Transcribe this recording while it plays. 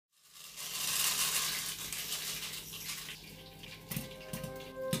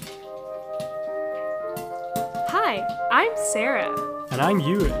Hi, I'm Sarah. And I'm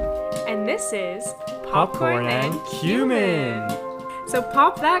Ewan. And this is Popcorn and Cumin. So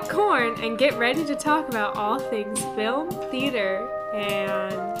pop that corn and get ready to talk about all things film, theater,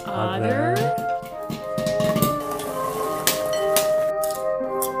 and other.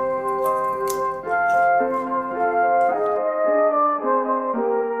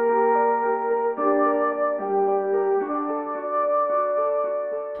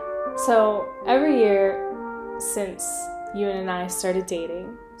 So every year since Ewan and I started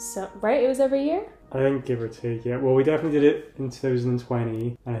dating, right? It was every year? I think give or take, yeah. Well, we definitely did it in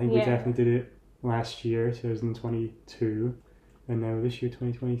 2020, and I think we definitely did it last year, 2022, and now this year,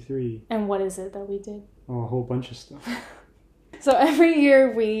 2023. And what is it that we did? Oh, a whole bunch of stuff. So every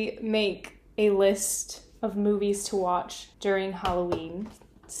year we make a list of movies to watch during Halloween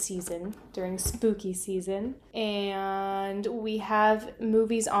season, during spooky season, and we have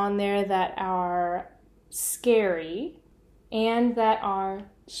movies on there that are scary and that are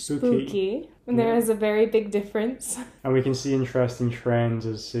spooky. And there is a very big difference. And we can see interesting trends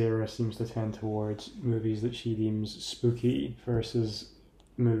as Sarah seems to tend towards movies that she deems spooky versus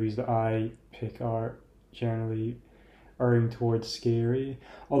movies that I pick are generally erring towards scary.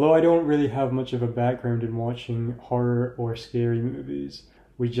 Although I don't really have much of a background in watching horror or scary movies.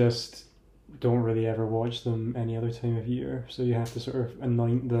 We just don't really ever watch them any other time of year. So you have to sort of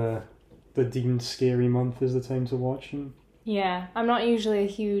anoint the deemed scary month as the time to watch them. Yeah, I'm not usually a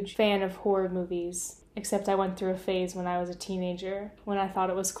huge fan of horror movies, except I went through a phase when I was a teenager when I thought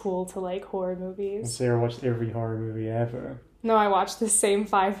it was cool to like horror movies. And Sarah watched every horror movie ever. No, I watched the same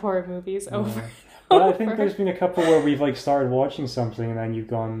 5 horror movies over and But over. I think there's been a couple where we've started watching something and then you've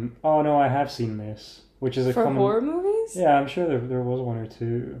gone, oh no, I have seen this. Which is a For common... horror movies? Yeah, I'm sure there was one or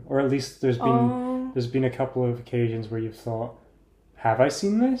two. Or at least there's been a couple of occasions where you've thought, have I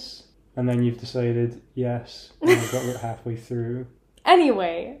seen this? And then you've decided, yes, and you've got it halfway through.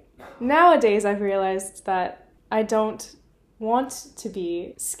 Anyway, nowadays I've realized that I don't want to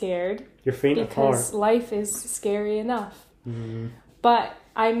be scared. You're faint of heart. Because life is scary enough. Mm. But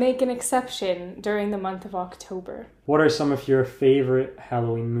I make an exception during the month of October. What are some of your favourite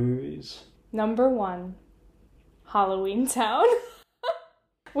Halloween movies? Number 1, Halloween Town.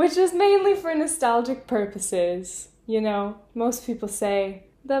 Which is mainly for nostalgic purposes. You know, most people say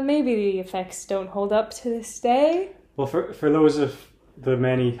that maybe the effects don't hold up to this day. Well, for those of the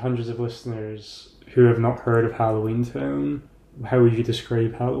many hundreds of listeners who have not heard of Halloween Town, how would you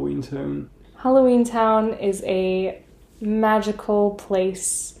describe Halloween Town? Halloween Town is a magical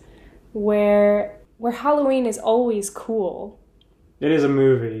place where Halloween is always cool. It is a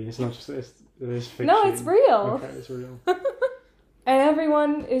movie. It's not just it is fiction. No, it's real. Okay, it's real. And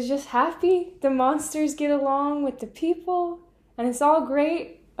everyone is just happy. The monsters get along with the people, and it's all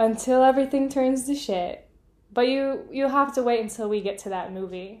great until everything turns to shit. But you have to wait until we get to that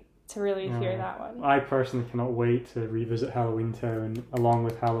movie to really hear that one. I personally cannot wait to revisit Halloween Town along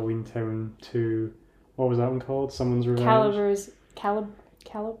with Halloween Town 2. What was that one called? Someone's Revenge?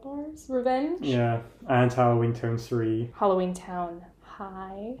 Calabar's Revenge? Yeah, and Halloween Town 3. Halloween Town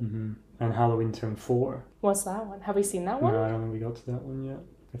High. Mm-hmm. And Halloween Town 4. What's that one? Have we seen that one? No, I don't think we got to that one yet.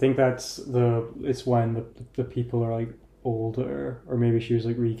 I think it's when the people are older, or maybe she was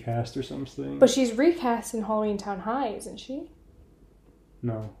recast or something. But she's recast in Halloween Town High, isn't she?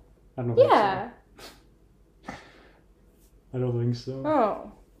 No, I don't think yeah. so. I don't think so.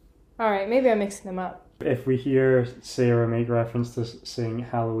 Oh. Alright, maybe I'm mixing them up. If we hear Sarah make reference to saying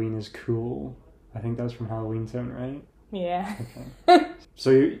Halloween is cool, I think that's from Halloween Town, right? Yeah. Okay.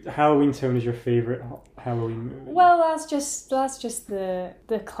 So Halloween Town is your favourite Halloween movie? Well, that's just the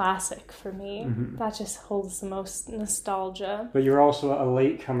classic for me. Mm-hmm. That just holds the most nostalgia. But you're also a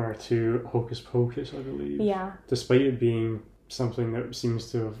latecomer to Hocus Pocus, I believe. Yeah. Despite it being something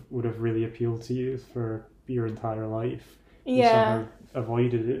that would have really appealed to you for your entire life. Yeah. You somehow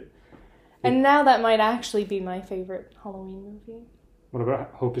avoided it. And now that might actually be my favourite Halloween movie. What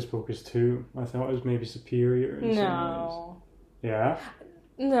about Hocus Pocus 2? I thought it was maybe superior in some ways. Yeah?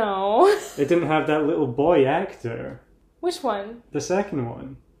 No. It didn't have that little boy actor. Which one? The second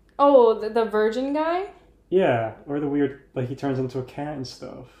one. Oh, the virgin guy? Yeah, or the weird, he turns into a cat and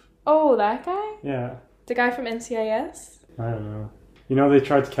stuff. Oh, that guy? Yeah. The guy from NCIS? I don't know. You know, they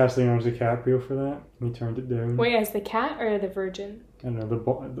tried to cast Leonardo DiCaprio for that, and he turned it down. Wait, as the cat or the virgin? I don't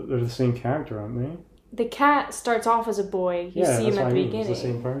know, they're the same character, aren't they? The cat starts off as a boy. You see him at the beginning. It's the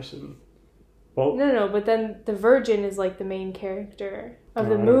same person. Well, No, but then the virgin is the main character of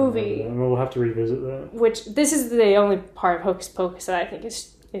the movie. We'll have to revisit that. Which, this is the only part of Hocus Pocus that I think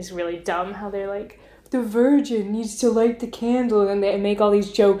is really dumb. How they're the virgin needs to light the candle, and they make all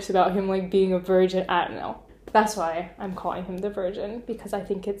these jokes about him being a virgin. I don't know. That's why I'm calling him the Virgin, because I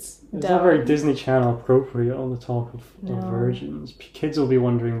think it's It's dumb. not very Disney Channel appropriate on the talk of No. virgins. Kids will be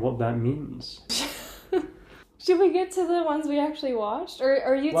wondering what that means. Should we get to the ones we actually watched? Or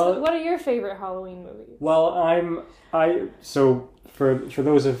are you Well- what are your favorite Halloween movies? Well, so for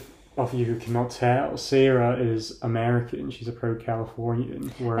those of you who cannot tell, Sarah is American. She's a proud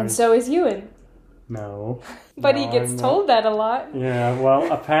Californian. Whereas, And so is Ewan. no. But No, he gets I'm not. told that a lot. Yeah,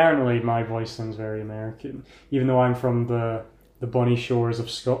 well, apparently my voice sounds very American, even though I'm from the bunny shores of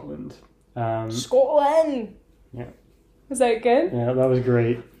Scotland. Scotland! Yeah. Was that good? Yeah, that was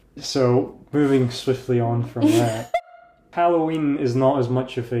great. So, moving swiftly on from that, Halloween is not as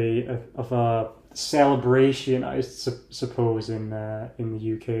much of a celebration, I suppose, in the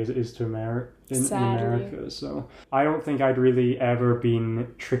UK as it is to in Sadly. America. So, I don't think I'd really ever been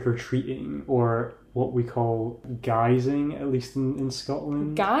trick or treating or what we call guising, at least in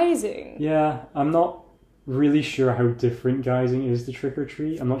Scotland. Guising? Yeah, I'm not really sure how different guising is to trick or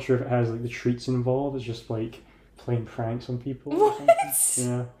treat. I'm not sure if it has like the treats involved. It's just like playing pranks on people. Or something.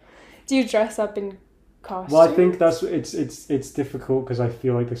 Yeah. Do you dress up in costumes? Well, I think that's it's difficult because I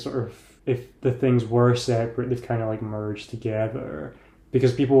feel like they sort of, if the things were separate, they've kind of like merged together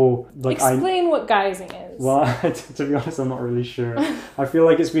because people like Explain what guising is. Well, to be honest, I'm not really sure. I feel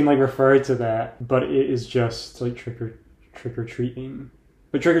like it's been like referred to that, but it is just like trick or treating.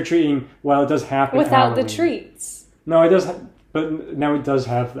 But trick or treating, well, it does happen without the Halloween. treats. No, it does, but now it does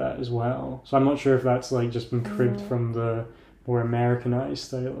have that as well. So I'm not sure if that's like just been cribbed from the more Americanized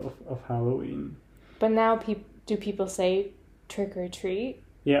style of Halloween. But now do people say trick or treat?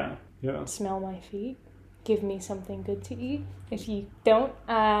 Yeah. Smell my feet. Give me something good to eat. If you don't,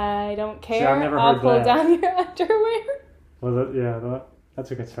 I don't care. See, I've never I'll heard pull that. down your underwear. Well, that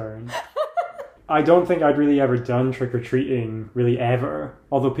took a turn. I don't think I'd really ever done trick or treating, really ever.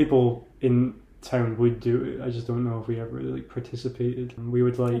 Although people in town would do it, I just don't know if we ever really like, participated. We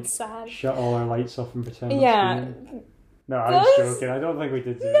would like That's sad. shut all our lights off and pretend. Yeah. No, I was joking. I don't think we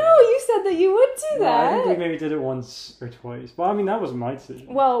did do that. No, you said that you would do No, I that. think we maybe did it once or twice. Well, I mean, that was my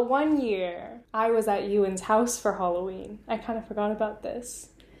decision. Well, one year I was at Ewan's house for Halloween. I kind of forgot about this.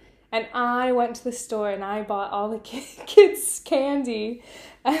 And I went to the store and I bought all the kids' candy.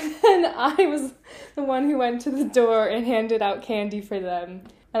 And then I was the one who went to the door and handed out candy for them.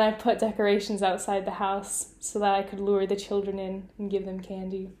 And I put decorations outside the house so that I could lure the children in and give them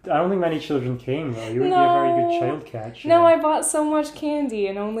candy. I don't think many children came, though. You would be a No. very good child catcher. No, I bought so much candy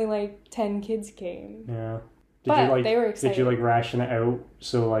and only like 10 kids came. Yeah. But they were excited. Did you, like, ration it out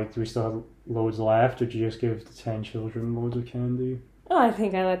so, like, do we still have loads left? Or did you just give the 10 children loads of candy? Oh, I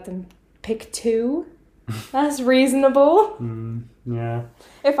think I let them pick 2. That's reasonable. Yeah.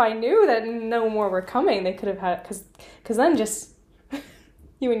 If I knew that no more were coming, they could have had... Because then just...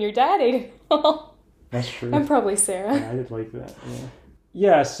 you and your dad ate it all. That's true. And probably Sarah. Yeah, I did like that, yeah.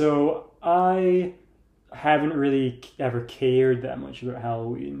 Yeah, so I haven't really ever cared that much about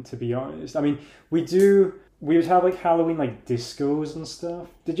Halloween, to be honest. I mean, we would have like Halloween like discos and stuff.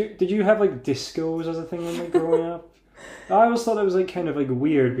 Did you have like discos as a thing when like growing up? I always thought that was like kind of like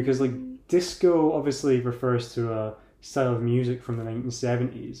weird because like disco obviously refers to a style of music from the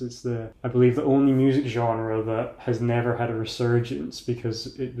 1970s. It's I believe the only music genre that has never had a resurgence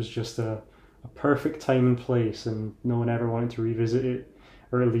because it was just a perfect time and place and no one ever wanted to revisit it,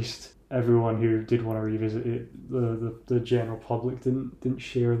 or at least everyone who did want to revisit it, the general public didn't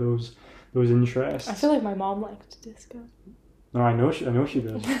share those interests. I feel like my mom liked disco. No, I know she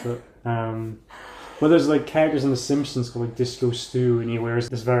does, but well, there's like characters in The Simpsons called like Disco Stew, and he wears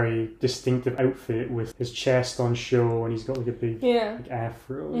this very distinctive outfit with his chest on show, and he's got like a big like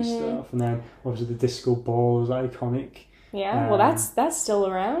afro and stuff. And then obviously the disco ball is iconic. Yeah, well, that's still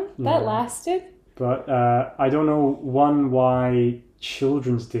around. That lasted. But I don't know why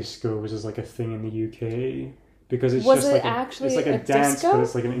children's disco is like a thing in the UK, because it's Was just it like actually it's like a dance, disco? but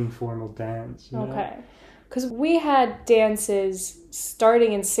it's like an informal dance. You know? Okay. Because we had dances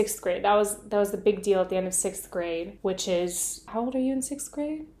starting in 6th grade. That was the big deal at the end of 6th grade, which is... How old are you in 6th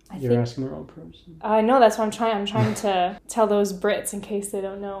grade? You're asking the wrong person. I know, that's what I'm trying. I'm trying to tell those Brits in case they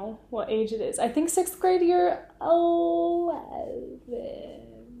don't know what age it is. I think 6th grade, you're 11.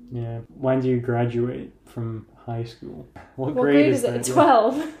 Yeah. When do you graduate from high school? What What grade is that? it?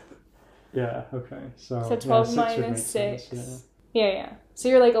 12. Yeah, okay. So 12 yeah, 6 would minus make 6. sense, Yeah. So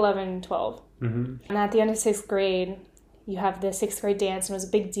you're like 11, 12. Mm-hmm. And at the end of 6th grade, you have the 6th grade dance, and it was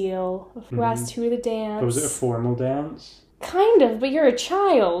a big deal. Who asked who to dance? But was it a formal dance? Kind of, but you're a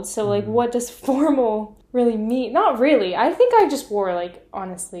child, so like what does formal really mean? Not really. I think I just wore like,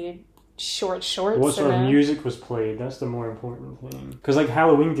 honestly, short shorts. What sort of music was played? That's the more important thing. Because like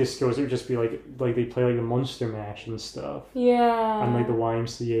Halloween discos, it would just be like they play like the Monster Mash and stuff. Yeah. And like the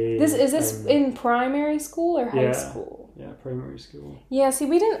YMCA. Is this in primary school or high school? Yeah, primary school. Yeah. See,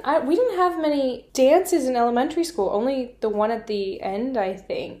 we didn't have many dances in elementary school. Only the one at the end, I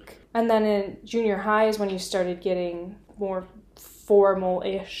think. And then in junior high is when you started getting more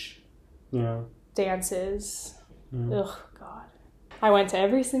formal-ish. Yeah. Dances. Yeah. Ugh, God. I went to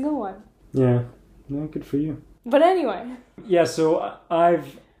every single one. Yeah. No, good for you. But anyway. Yeah, so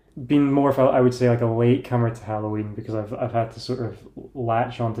I've been more of a, I would say, like a latecomer to Halloween because I've had to sort of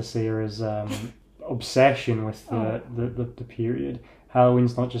latch onto Sarah's obsession with the period.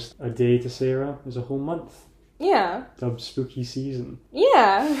 Halloween's not just a day to Sarah, it's a whole month. Yeah. Dubbed spooky season.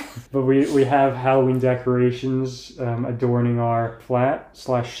 Yeah. But we have Halloween decorations adorning our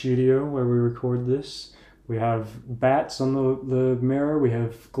flat/studio where we record this. We have bats on the mirror. We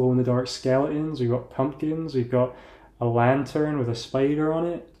have glow-in-the-dark skeletons. We've got pumpkins. We've got a lantern with a spider on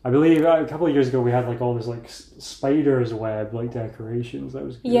it. I believe a couple of years ago we had like all this like spider's web like decorations. That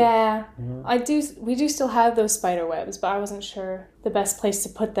was good. Yeah. We do still have those spider webs, but I wasn't sure the best place to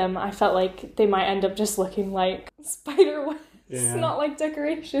put them. I felt like they might end up just looking like spider webs, not like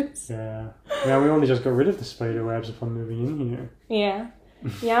decorations. Yeah. Yeah, we only just got rid of the spider webs upon moving in here. Yeah.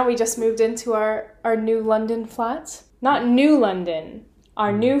 Yeah, we just moved into our new London flat. Not New London.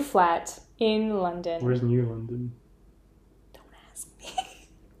 Our new flat in London. Where's New London? Don't ask me.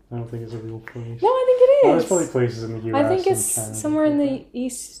 I don't think it's a real place. No, I think it is. Oh, there's probably places in the US. I think it's Canada, somewhere in the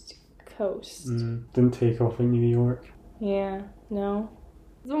East Coast. Didn't take off in New York. Yeah, no.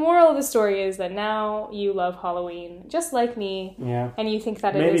 The moral of the story is that now you love Halloween, just like me. Yeah. And you think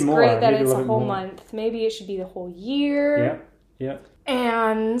that it Maybe is more. great that Maybe it's a a little whole more. month. Maybe it should be the whole year. Yeah.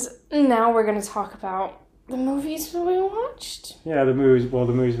 And now we're going to talk about the movies that we watched. Yeah, the movies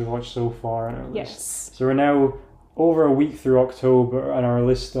we've watched so far on our list. Yes. So we're now over a week through October, and our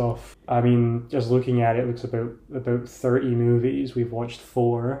list of, I mean, just looking at it, looks about 30 movies. We've watched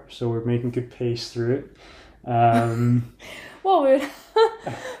 4, so we're making good pace through it. Well,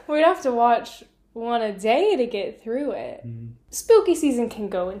 we'd have to watch one a day to get through it. Spooky season can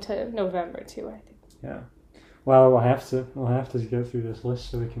go into November too, I think. Yeah. Well, we'll have to go through this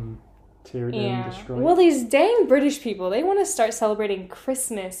list so we can tear it down and destroy it. Well, these dang British people, they want to start celebrating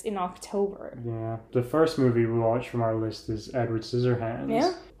Christmas in October. Yeah. The first movie we watched from our list is Edward Scissorhands.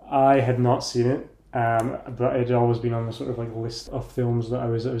 Yeah. I had not seen it, but it had always been on the sort of like list of films that I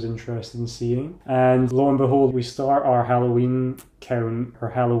was interested in seeing. And lo and behold, we start our Halloween count, our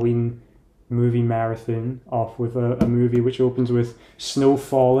Halloween movie marathon off with a movie which opens with snow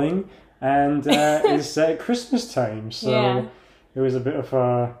falling and is set at Christmas time. So it was a bit of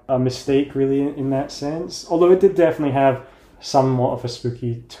a mistake really in that sense. Although it did definitely have somewhat of a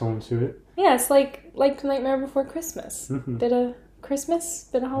spooky tone to it. Yeah, it's like Nightmare Before Christmas. Mm-hmm. Bit of Christmas,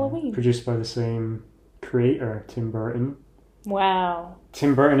 bit of Halloween. Produced by the same creator, Tim Burton. Wow.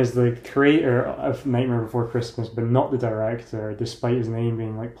 Tim Burton is the creator of Nightmare Before Christmas, but not the director, despite his name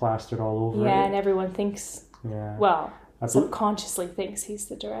being like plastered all over it. Yeah, and everyone thinks, subconsciously thinks he's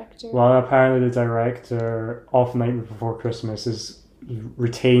the director. Well, apparently the director of Nightmare Before Christmas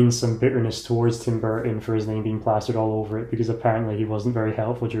retains some bitterness towards Tim Burton for his name being plastered all over it, because apparently he wasn't very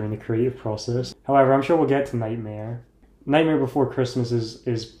helpful during the creative process. However, I'm sure we'll get to Nightmare. Nightmare Before Christmas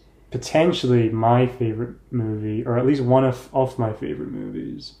is potentially my favourite movie, or at least one of my favourite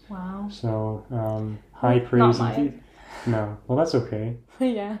movies. Wow. So, high praise not indeed. mine. No. Well, that's okay.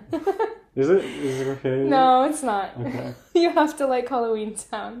 Yeah. Is it? Is it okay? No, it's not. Okay. You have to like Halloween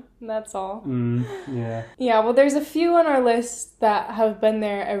Town. That's all. Yeah. Yeah, well, there's a few on our list that have been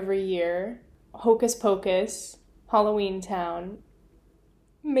there every year. Hocus Pocus, Halloween Town,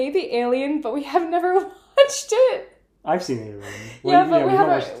 maybe Alien, but we have never watched it. I've seen Alien. Well, but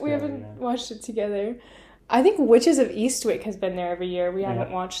we haven't watched it together. I think Witches of Eastwick has been there every year. We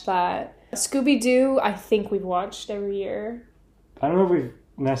haven't watched that. Scooby-Doo, I think we've watched every year. I don't know if we've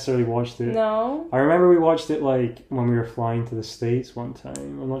necessarily watched it. No. I remember we watched it like when we were flying to the States one time.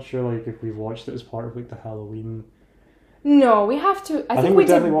 I'm not sure like if we watched it as part of like the Halloween. No, we have to. I think we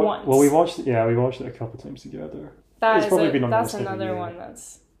did once. Well, we watched it. Yeah, we watched it a couple times together. That's another one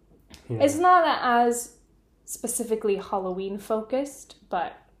that's. Yeah. It's not as specifically Halloween focused,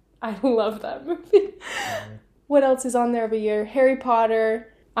 but I love that movie. Yeah. What else is on there every year? Harry Potter.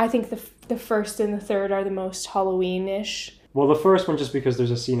 I think the first and the third are the most Halloween-ish. Well, the first one just because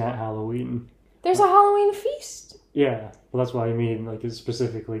there's a scene at Halloween. There's a Halloween feast. Yeah, well that's what I mean. Like it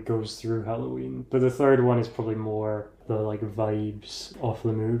specifically goes through Halloween. But the third one is probably more the like vibes of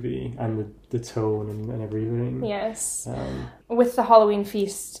the movie and the tone and everything. Yes. With the Halloween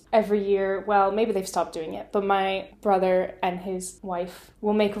feast every year, well, maybe they've stopped doing it, but my brother and his wife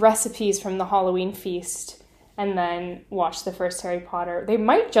will make recipes from the Halloween feast and then watch the first Harry Potter. They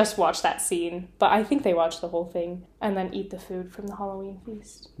might just watch that scene, but I think they watch the whole thing and then eat the food from the Halloween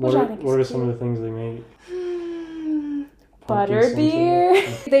feast. What are some of the things they make?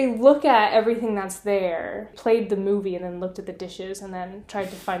 Butterbeer. They look at everything that's there, played the movie, and then looked at the dishes, and then tried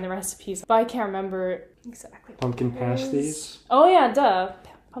to find the recipes. But I can't remember exactly. Pumpkin pasties? Oh yeah, duh.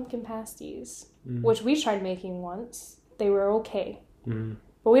 Pumpkin pasties, which we tried making once. They were okay.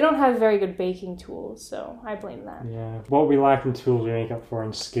 But we don't have very good baking tools, so I blame that. Yeah. What we lack in tools we make up for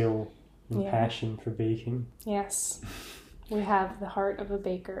in skill and passion for baking. Yes. We have the heart of a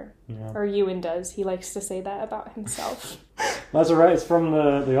baker. Yeah. Or Ewan does. He likes to say that about himself. That's alright. It's from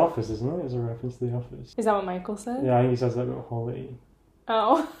the Office, isn't it? It's a reference to The Office. Is that what Michael said? Yeah, I think he says that about Holly.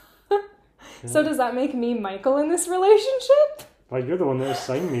 Oh. Yeah. So does that make me Michael in this relationship? Well, you're the one that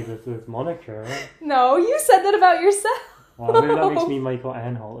assigned me the moniker, right? No, you said that about yourself. Well, maybe that makes me Michael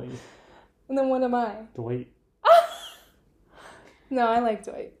and Holly. And then what am I? Dwight. No, I like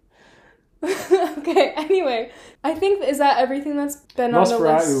Dwight. Okay, anyway. I think, is that everything that's been on the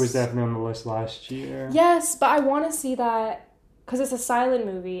list? Nosferatu was definitely on the list last year. Yes, but I want to see that, because it's a silent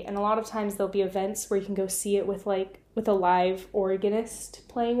movie, and a lot of times there'll be events where you can go see it with a live organist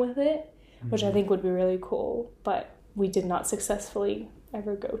playing with it, which I think would be really cool, but we did not successfully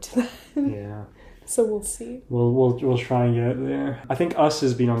ever go to that. Yeah. So we'll see. We'll try and get there. I think Us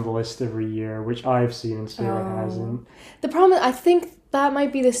has been on the list every year, which I've seen and Sarah hasn't. The problem is, I think that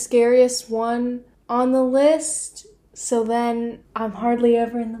might be the scariest one on the list, so then I'm hardly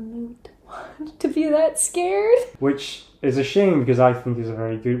ever in the mood to be that scared. Which is a shame, because I think is a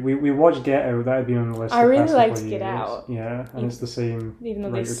very good... We watched Get Out, that had been on the list. I really liked Get Out. Yeah, and it's the same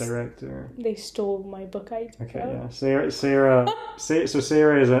writer-director. They stole my book idea. Okay, yeah. Sarah is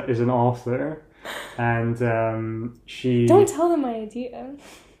an author, and she... Don't tell them my idea.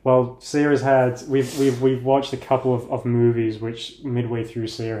 Well, Sarah's had... We've watched a couple of movies which midway through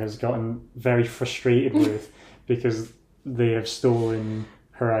Sarah has gotten very frustrated with because they have stolen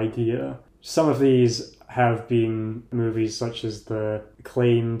her idea. Some of these have been movies such as the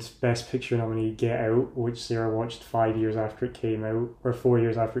acclaimed Best Picture nominee Get Out, which Sarah watched 5 years after it came out, or 4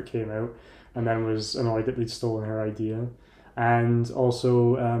 years after it came out, and then was annoyed that they'd stolen her idea. And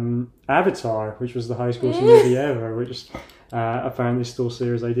also Avatar, which was the highest grossing movie ever, which apparently stole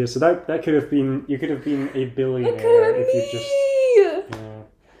Sarah's idea. So that could have been... You could have been a billionaire if you just... Yeah.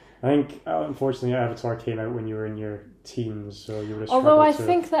 I think, unfortunately, Avatar came out when you were in your teens, so you would have struggled. Although I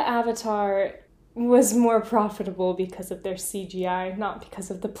think that Avatar was more profitable because of their CGI, not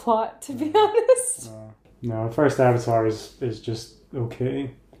because of the plot, to be honest. No, the first Avatar is just okay,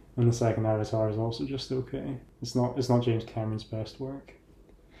 and the second Avatar is also just okay. It's not James Cameron's best work.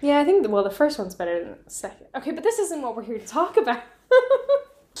 Yeah, I think, the first one's better than the second. Okay, but this isn't what we're here to talk about.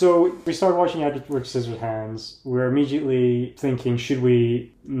 So we started watching Edward Scissorhands. We're immediately thinking, should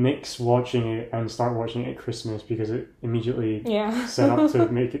we mix watching it and start watching it at Christmas, because it immediately set up to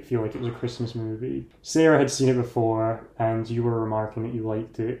make it feel like it was a Christmas movie. Sarah had seen it before, and you were remarking that you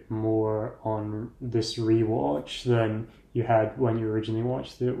liked it more on this rewatch than you had when you originally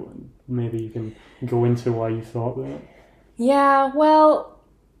watched it. Maybe you can go into why you thought that. Yeah, well,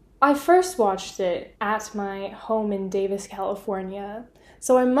 I first watched it at my home in Davis, California.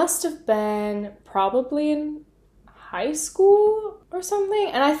 So I must have been probably in high school or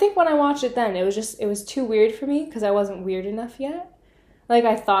something. And I think when I watched it then, it was too weird for me because I wasn't weird enough yet. Like,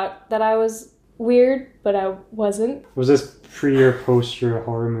 I thought that I was weird, but I wasn't. Was this pre or post your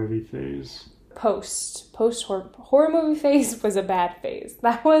horror movie phase? Post horror movie phase was a bad phase.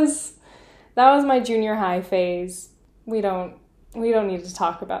 That was my junior high phase. We don't need to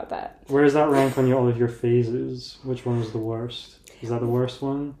talk about that. Where does that rank on all of your phases? Which one was the worst? Is that the worst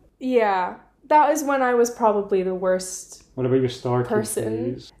one? Yeah. That was when I was probably the worst. What about your Star Kid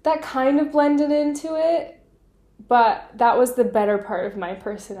person? phase? That kind of blended into it, but that was the better part of my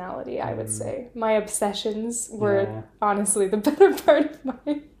personality, I would say. My obsessions were honestly the better part of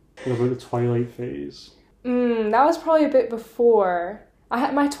mine. What about the Twilight phase? That was probably a bit before. I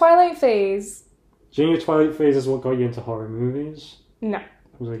had my Twilight phase. Do you think your Twilight phase is what got you into horror movies? No.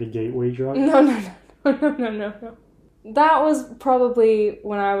 It was like a gateway drug? No. That was probably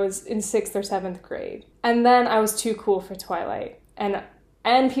when I was in 6th or 7th grade. And then I was too cool for Twilight. And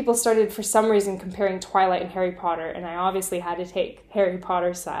people started, for some reason, comparing Twilight and Harry Potter, and I obviously had to take Harry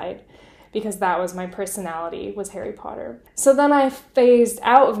Potter's side. because that was my personality, was Harry Potter. So then I phased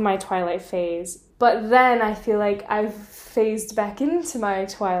out of my Twilight phase, but then I feel like I've phased back into my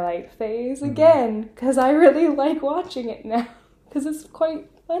Twilight phase again, because I really like watching it now, because it's quite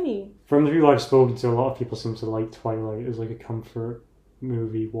funny. From the people I've spoken to, a lot of people seem to like Twilight as like a comfort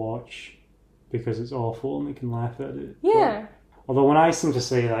movie watch because it's awful and they can laugh at it. Yeah. But, although when I seem to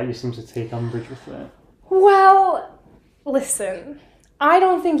say that, you seem to take umbrage with it. Well, listen, I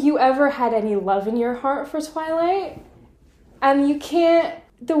don't think you ever had any love in your heart for Twilight, and you can't,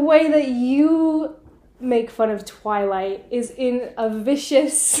 the way that you make fun of Twilight is in a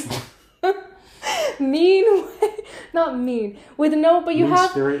vicious, mean way. Not mean, with no, but you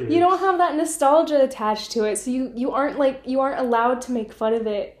don't have that nostalgia attached to it, so you aren't allowed to make fun of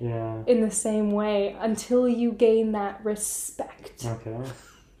it in the same way until you gain that respect. Okay.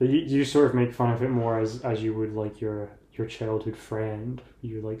 But you sort of make fun of it more as you would like your childhood friend.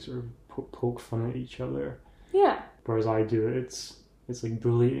 You like sort of poke fun at each other. Yeah. Whereas I do it, it's like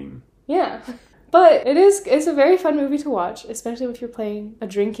bullying. Yeah. But it's a very fun movie to watch, especially if you're playing a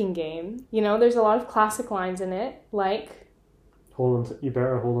drinking game. You know, there's a lot of classic lines in it, like you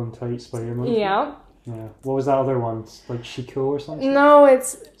better hold on tight, Spider-Man. Yeah. Yeah. What was that other one? Like Chico or something? No,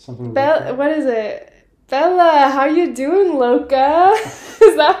 it's something. What is it? Bella, how you doing, Loca?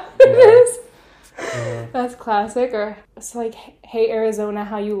 Is that what it is? Yeah. That's classic. Or it's like, hey, Arizona,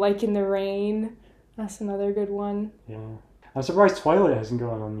 how you liking the rain? That's another good one. Yeah. I'm surprised Twilight hasn't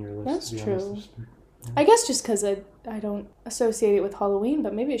gone on your list. That's true. Yeah. I guess just because I don't associate it with Halloween,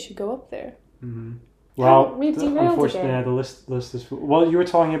 but maybe it should go up there. Mm-hmm. Well, unfortunately, the list is full. Well, you were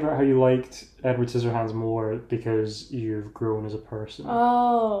talking about how you liked Edward Scissorhands more because you've grown as a person.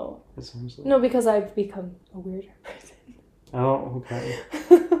 Oh. It sounds like. No, because I've become a weirder person. Oh, okay.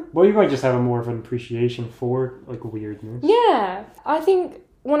 Well, you might just have more of an appreciation for like weirdness. Yeah. I think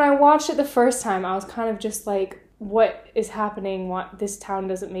when I watched it the first time, I was kind of just like, what is happening? What, this town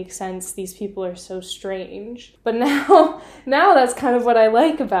doesn't make sense. These people are so strange. But now that's kind of what I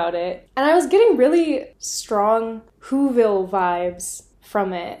like about it. And I was getting really strong Whoville vibes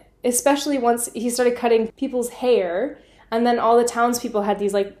from it, especially once he started cutting people's hair, and then all the townspeople had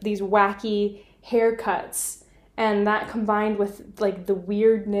these wacky haircuts, and that combined with like the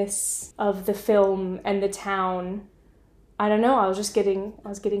weirdness of the film and the town. I don't know, I was getting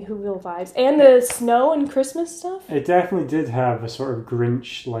Whoville vibes. And the snow and Christmas stuff. It definitely did have a sort of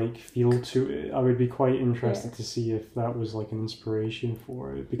Grinch-like feel to it. I would be quite interested to see if that was like an inspiration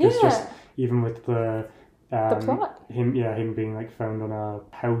for it. Because just even with the plot. Him being like found on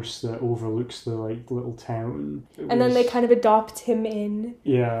a house that overlooks the like little town. Then they kind of adopt him in.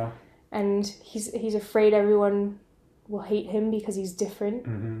 Yeah. And he's afraid everyone will hate him because he's different.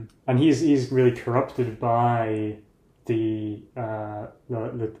 Mm-hmm. And he's really corrupted by the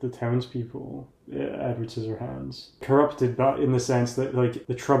townspeople, Edward Scissorhands, corrupted, but in the sense that like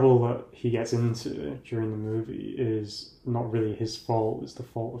the trouble that he gets into during the movie is not really his fault; it's the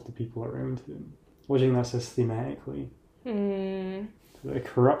fault of the people around him. What do you think that says thematically? The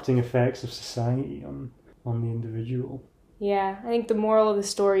corrupting effects of society on the individual. Yeah, I think the moral of the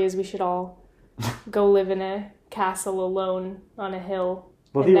story is we should all go live in a castle alone on a hill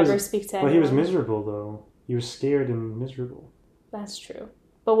and never speak to anyone. But he was miserable though. He was scared and miserable. That's true.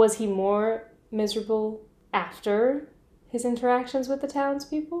 But was he more miserable after his interactions with the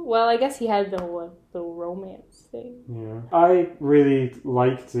townspeople? Well, I guess he had the romance thing. Yeah. I really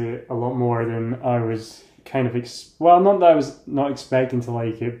liked it a lot more than I was kind of... not that I was not expecting to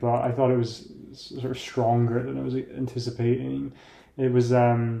like it, but I thought it was sort of stronger than I was anticipating. It was,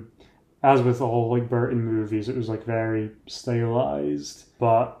 as with all like Burton movies, it was like very stylized,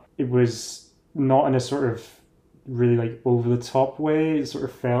 but it was not in a sort of really like over the top way. It sort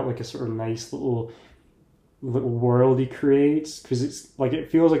of felt like a sort of nice little world he creates, because it's like it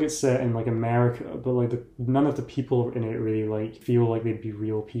feels like it's set in like America, but like none of the people in it really like feel like they'd be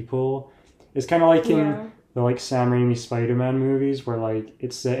real people. It's kind of like in the like Sam Raimi Spider-Man movies where like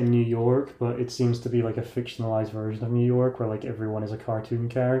it's set in New York, but it seems to be like a fictionalized version of New York where like everyone is a cartoon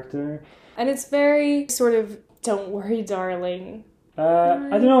character. And it's very sort of don't worry, darling. I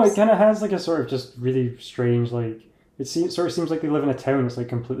don't know, it kind of has like a sort of just really strange, like, it seems like they live in a town that's like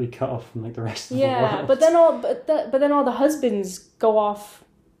completely cut off from like the rest of the world. Yeah, but then all the husbands go off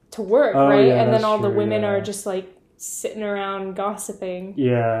to work, right? Yeah, and then all the women are just like sitting around gossiping.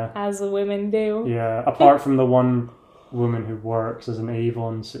 Yeah. As the women do. Yeah, apart from the one woman who works as an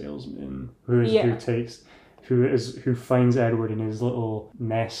Avon salesman who finds Edward in his little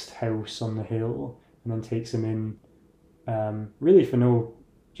nest house on the hill and then takes him in. Really for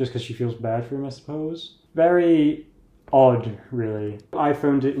just because she feels bad for him, I suppose. Very odd, really. I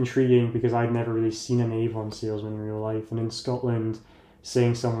found it intriguing because I'd never really seen an Avon salesman in real life, and in Scotland,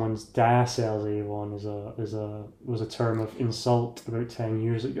 saying someone's da sells Avon was a term of insult about 10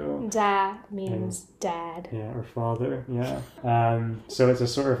 years ago. Da means dad. Yeah, or father. Yeah. So it's a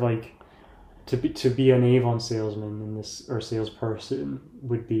sort of like to be an Avon salesman in this, or salesperson,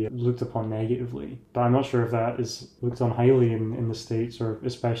 would be looked upon negatively. But I'm not sure if that is looked on highly in the States, or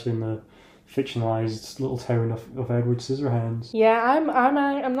especially in the fictionalized little town of Edward Scissorhands. Yeah,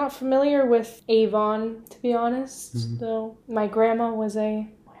 I'm not familiar with Avon, to be honest. Though my grandma was I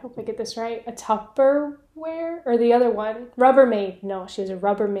hope I get this right, a Tupperware, or the other one, Rubbermaid. No, she was a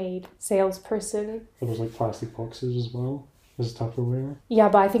Rubbermaid salesperson. There was like plastic boxes as well as Tupperware. Yeah,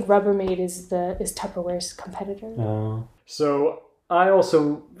 but I think Rubbermaid is Tupperware's competitor. Oh. So I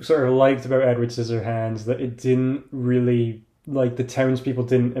also sort of liked about Edward Scissorhands that it didn't really, like, the townspeople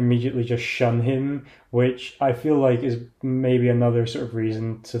didn't immediately just shun him, which I feel like is maybe another sort of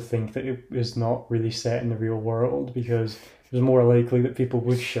reason to think that it is not really set in the real world, because it was more likely that people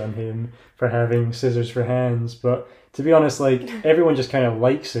would shun him for having scissors for hands. But to be honest, like, everyone just kind of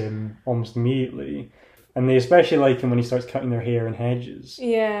likes him almost immediately. And they especially like him when he starts cutting their hair in hedges.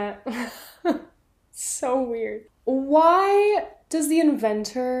 Yeah. So weird. Why does the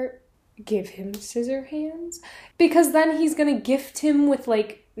inventor give him scissor hands? Because then he's gonna gift him with,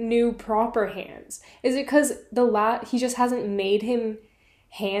 like, new proper hands. Is it because he just hasn't made him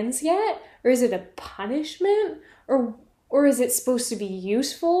hands yet? Or is it a punishment? Or is it supposed to be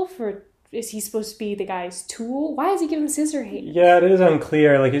useful for... Is he supposed to be the guy's tool? Why does he give him scissor hands? Yeah, it is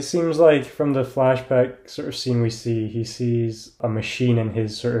unclear. Like, it seems like from the flashback sort of scene we see, he sees a machine in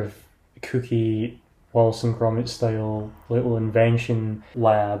his sort of cookie Wallace and Gromit style little invention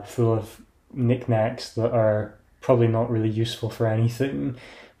lab full of knickknacks that are probably not really useful for anything.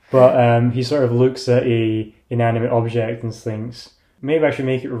 But he sort of looks at a inanimate object and thinks, maybe I should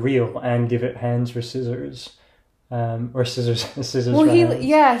make it real and give it hands for scissors. Or scissors. Well, he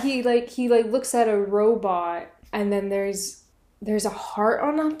looks at a robot, and then there's a heart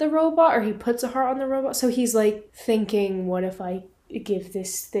on the robot, or he puts a heart on the robot. So he's like thinking, what if I give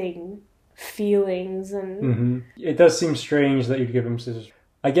this thing feelings? And It does seem strange that you'd give him scissors.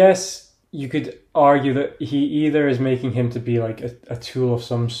 I guess you could argue that he either is making him to be like a tool of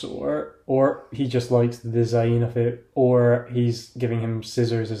some sort, or he just likes the design of it, or he's giving him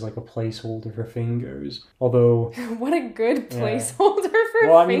scissors as like a placeholder for fingers. Although... What a good placeholder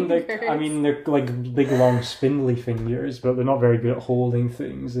for fingers. They're like big, long, spindly fingers, but they're not very good at holding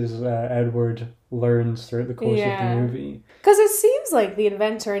things, as Edward learns throughout the course of the movie. Because it seems like the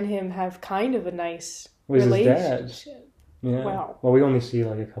inventor and him have kind of a nice relationship. His dad. Yeah. Well, we only see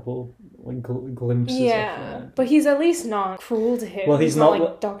like a couple like glimpses of that. But he's at least not cruel to him. Well, he's not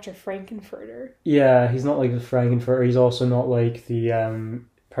like Dr. Frankenfurter. Yeah, he's not like the Frankenfurter. He's also not like the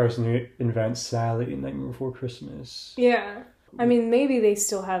person who invents Sally in Nightmare Before Christmas. Yeah. I mean, maybe they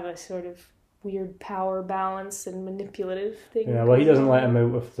still have a sort of weird power balance and manipulative thing. Yeah, well, he doesn't let him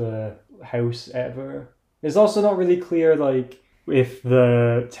out of the house ever. It's also not really clear, like, if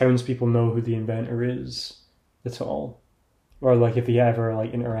the townspeople know who the inventor is at all. Or, like, if he ever,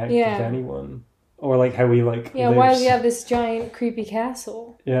 like, interacts with anyone. Or, like, how he, like, lives. Why does he have this giant, creepy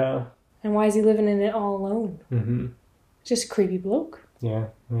castle? Yeah. And why is he living in it all alone? Mm-hmm. Just a creepy bloke. Yeah,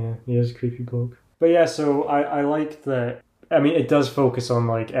 he is a creepy bloke. But yeah, so I like that. I mean, it does focus on,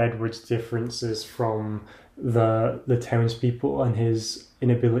 like, Edward's differences from the townspeople and his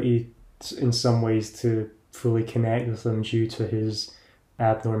inability in some ways to fully connect with them due to his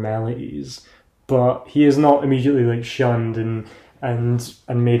abnormalities. But he is not immediately like shunned and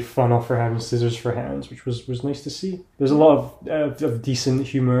made fun of for having scissors for hands, which was nice to see. There's a lot of decent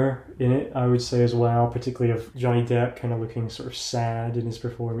humour in it, I would say, as well, particularly of Johnny Depp kind of looking sort of sad in his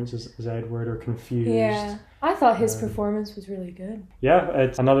performance as Edward, or confused. Yeah, I thought his performance was really good. Yeah,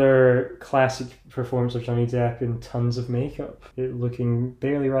 it's another classic performance of Johnny Depp in tons of makeup, it looking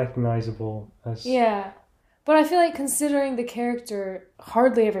barely recognisable as... Yeah. But I feel like, considering the character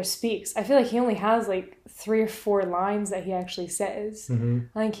hardly ever speaks, I feel like he only has like 3 or 4 lines that he actually says. Mm-hmm.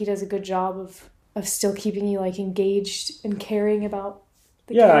 I think he does a good job of still keeping you like engaged and caring about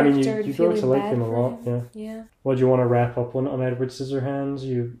the character. I mean, you grow to like him a lot. Yeah. Well, do you want to wrap up on Edward Scissorhands?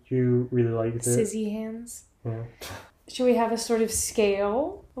 You really liked it. Scissy hands. Yeah. Should we have a sort of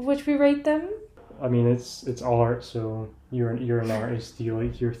scale of which we rate them? I mean, it's art, so you're an artist. Do you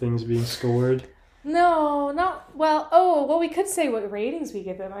like your things being scored? No, not... Well, we could say what ratings we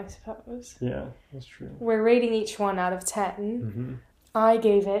give them, I suppose. Yeah, that's true. We're rating each one out of 10. Mm-hmm. I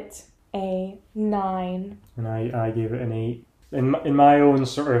gave it a 9. And I gave it an 8. in my own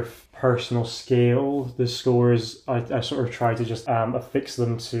sort of personal scale, the scores I sort of try to just affix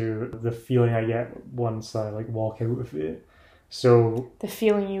them to the feeling I get once I like walk out of it. So the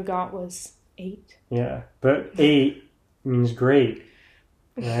feeling you got was 8. Yeah, but 8 means great,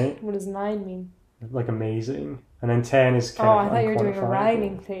 right? What does 9 mean? Like amazing, and then 10 is kind of I thought you were doing a unquantifiable.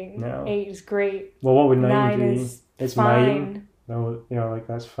 rhyming thing. No. 8 is great. Well, what would 9 9 be? is It's fine. mine. No, like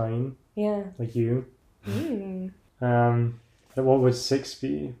that's fine. Yeah. Like you. Mm. What would 6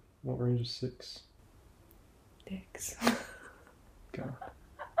 be? What range is 6? Dicks. God.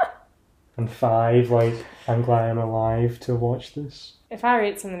 And 5, like, I'm glad I'm alive to watch this. If I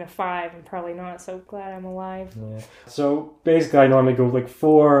rate something a 5, I'm probably not so glad I'm alive. Yeah. So basically, I normally go like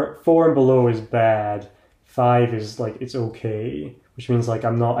 4 and below is bad. 5 is like it's okay, which means like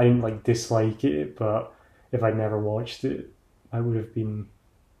I didn't like dislike it, but if I'd never watched it, I would have been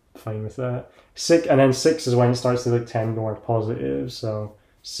fine with that. 6 is when it starts to like tend more positive. So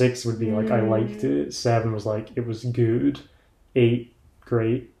 6 would be like I liked it. 7 was like it was good. 8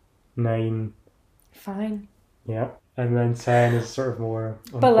 great. 9 fine. Yeah. And then 10 is sort of more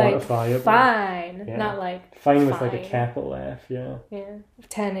But like unquantifiable. fine, Yeah. not like Fine with like a capital F, yeah. Yeah.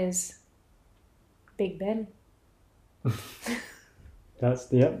 10 is Big Ben.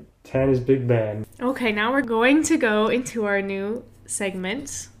 10 is Big Ben. Okay, now we're going to go into our new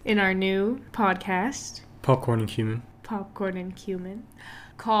segment in our new podcast, Popcorn and Cumin. Popcorn and Cumin,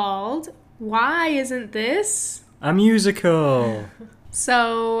 called Why Isn't This A Musical?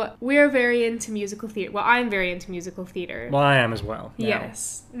 So, we're very into musical theater. Well, I'm very into musical theater. Well, I am as well. Now.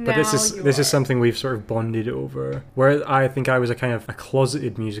 Yes. But this is something we've sort of bonded over. Where I think I was a kind of a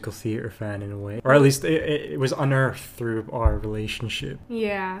closeted musical theater fan in a way. Or at least it was unearthed through our relationship.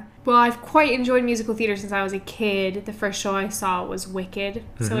 Yeah. Well, I've quite enjoyed musical theater since I was a kid. The first show I saw was Wicked.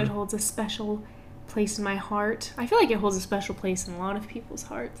 So it holds a special place in my heart. I feel like it holds a special place in a lot of people's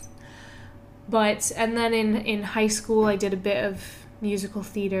hearts. And then in high school, I did a bit of musical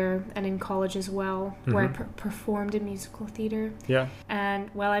theater, and in college as well, where I performed in musical theater. Yeah.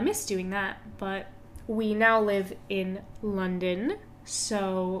 And, well, I miss doing that, but we now live in London,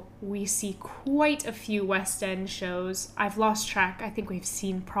 so we see quite a few West End shows. I've lost track. I think we've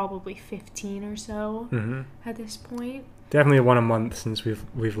seen probably 15 or so at this point. Definitely 1 a month since we've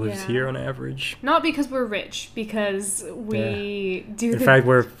lived here on average. Not because we're rich, because we do. In fact,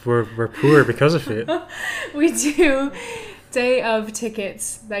 we're poor because of it. We do day of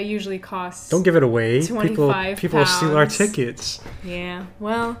tickets that usually cost. Don't give it away. £25. People will steal our tickets. Yeah.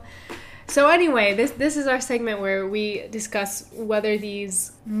 Well. So anyway, this is our segment where we discuss whether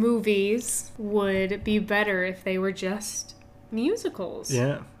these movies would be better if they were just musicals.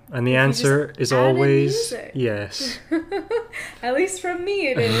 Yeah. And the answer is always yes. At least from me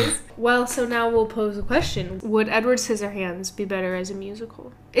it is. Well, so now we'll pose a question. Would Edward Scissorhands be better as a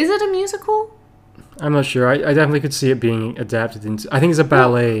musical? Is it a musical? I'm not sure. I definitely could see it being adapted into... I think it's a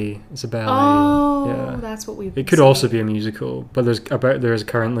ballet. It's a ballet. Oh, yeah. That's what we've It could also be a musical, but there is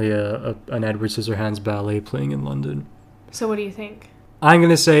currently an Edward Scissorhands ballet playing in London. So what do you think? I'm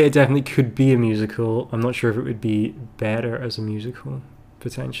going to say it definitely could be a musical. I'm not sure if it would be better as a musical.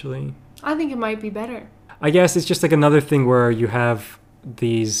 Potentially. I think it might be better. I guess it's just like another thing where you have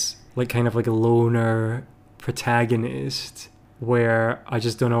these like kind of like a loner protagonist where I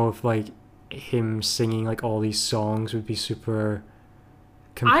just don't know if like him singing like all these songs would be super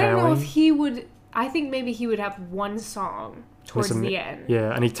compelling. I don't know if he would. I think maybe he would have one song towards the end.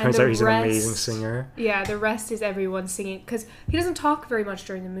 Yeah, and he turns out he's an amazing singer. Yeah, the rest is everyone singing because he doesn't talk very much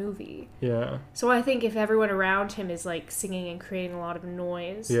during the movie. Yeah. So I think if everyone around him is like singing and creating a lot of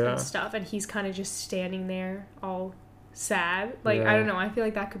noise and stuff, and he's kind of just standing there all sad, I don't know, I feel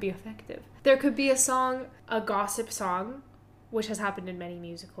like that could be effective. There could be a song, a gossip song, which has happened in many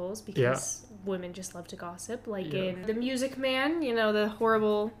musicals because women just love to gossip, like in The Music Man, you know, the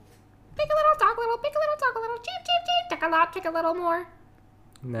horrible... Pick a little, talk a little, pick a little, talk a little, cheep, cheep, cheep, take a lot, take a little more.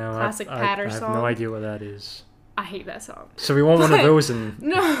 No, Classic patter I have song. no idea what that is. I hate that song. So we want one of those in...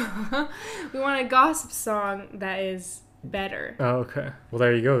 No, we want a gossip song that is better. Oh, okay. Well,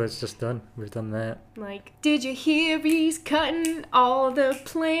 there you go. That's just done. We've done that. Like, did you hear he's cutting all the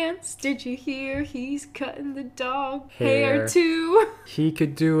plants? Did you hear he's cutting the dog hair too? He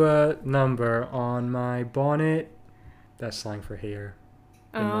could do a number on my bonnet. That's slang for hair.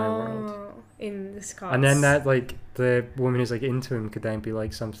 In my world. In the Scots. And then that, like, the woman who's, like, into him could then be,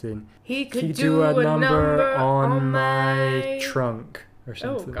 like, something... He could do a number on my trunk or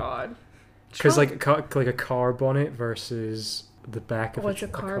something. Oh, God. Because, like a car bonnet versus the back of What's a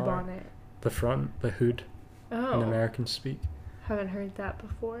car bonnet? The front, the hood, in American speak. Haven't heard that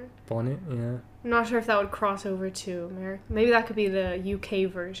before. Bonnet, yeah. I'm not sure if that would cross over to America. Maybe that could be the UK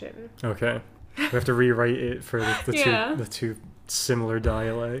version. Okay. We have to rewrite it for Yeah. the two similar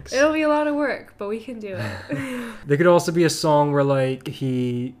dialects. It'll be a lot of work, but we can do it. There could also be a song where like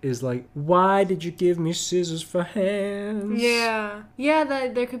he is like, "Why did you give me scissors for hands?" Yeah. Yeah,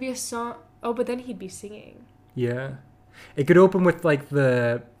 there could be a song. Oh, but then he'd be singing. Yeah. It could open with like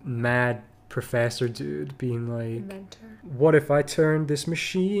the mad professor dude being like, Inventor. "What if I turned this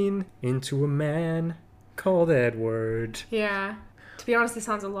machine into a man called Edward?" Yeah. To be honest, it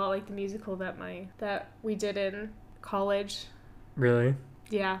sounds a lot like the musical that we did in college. Really?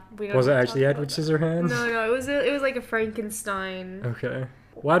 Yeah. We don't Was it have to actually talk Edward about that. Scissorhands? No, it was like a Frankenstein. Okay.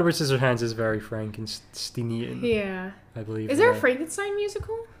 Well, Edward Scissorhands is very Frankensteinian, Yeah. I believe. Is there a Frankenstein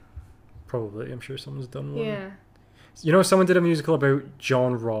musical? Probably. I'm sure someone's done one. Yeah. You know, someone did a musical about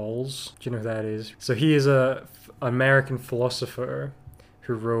John Rawls. Do you know who that is? So he is a American philosopher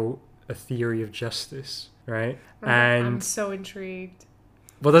who wrote A Theory of Justice, right? I'm so intrigued.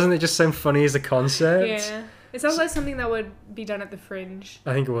 Well, doesn't it just sound funny as a concept? Yeah. It sounds like something that would be done at the Fringe.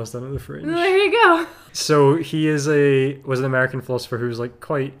 I think it was done at the Fringe. There you go. So he was an American philosopher who was like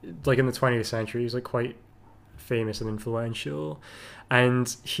quite, like in the 20th century, he was like quite famous and influential.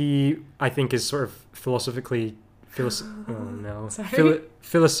 And he, I think, is sort of philosophically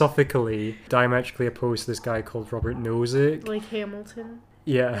diametrically opposed to this guy called Robert Nozick. Like Hamilton.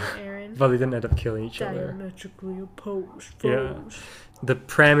 Yeah. And Aaron. But they didn't end up killing each other. Diametrically opposed. Yeah. The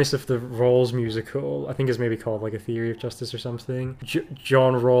premise of the Rawls musical, I think, is maybe called like A Theory of Justice or something.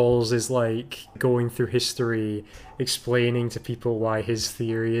 John Rawls is like going through history, explaining to people why his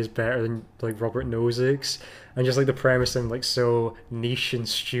theory is better than like Robert Nozick's, and just like the premise and like so niche and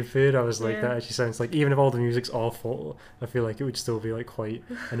stupid. I was like, that actually sounds like, even if all the music's awful, I feel like it would still be like quite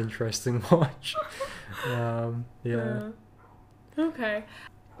an interesting watch. Yeah. Okay.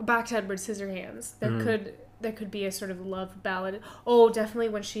 Back to Edward Scissorhands. There could be a sort of love ballad. Oh, definitely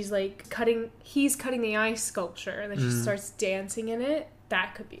when she's like he's cutting the ice sculpture and then she starts dancing in it.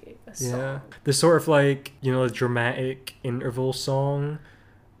 That could be a song. Yeah. The sort of like, you know, the dramatic interval song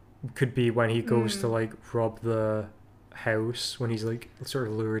could be when he goes to like rob the house, when he's like sort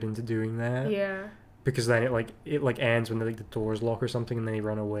of lured into doing that. Yeah. Because then it ends when the doors lock or something, and then he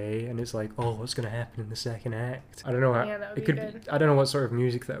run away, and it's like, oh, what's gonna happen in the second act? I don't know. Yeah, that would be good. I don't know what sort of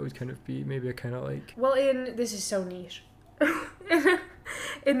music that would kind of be. Maybe a kind of like. Well, this is so niche.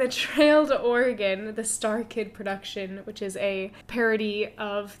 In the Trail to Oregon, the Star Kid production, which is a parody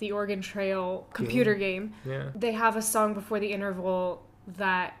of the Oregon Trail computer game, they have a song before the interval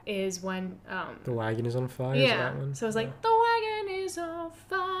that is when the wagon is on fire. Yeah. Is that one? So it's like the wagon is on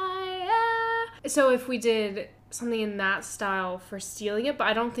fire. So if we did something in that style for Stealing It, but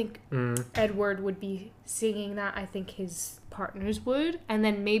I don't think Edward would be singing that. I think his partners would. And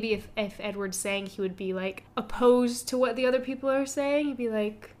then maybe if Edward sang, he would be like opposed to what the other people are saying. He'd be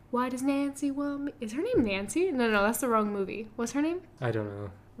like, why does Nancy want me? Is her name Nancy? No, that's the wrong movie. What's her name? I don't know.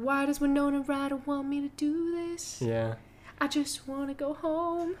 Why does Winona Ryder want me to do this? Yeah. I just want to go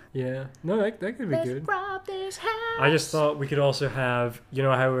home. Yeah. No, that could be good. Let's rob this house. I just thought we could also have, you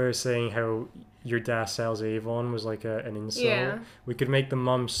know how we were saying how your dad sells Avon was like an insult? Yeah. We could make the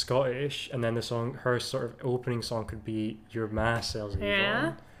mum Scottish, and then her sort of opening song could be Your Ma Sells Avon.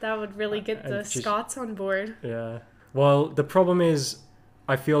 Yeah, that would really get the Scots on board. Yeah. Well, the problem is,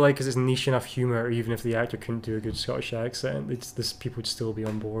 I feel like because it's niche enough humour, even if the actor couldn't do a good Scottish accent, people would still be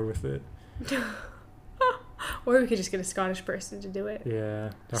on board with it. Or we could just get a Scottish person to do it.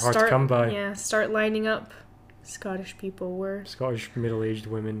 Yeah, they're hard to come by. Yeah, start lining up Scottish people. Scottish middle-aged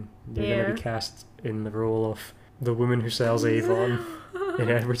women. They're going to be cast in the role of the woman who sells Avon in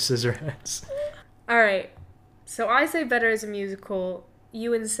Edward Scissorhands. Alright, so I say better as a musical.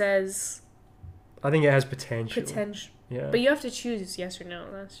 Ewan says... I think it has potential. Yeah. But you have to choose yes or no.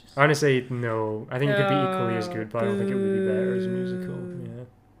 That's just... I'm going to say no. I think it could be equally as good, but I don't think it would be better as a musical. Yeah.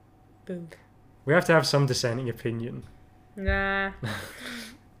 Boom. We have to have some dissenting opinion. Nah.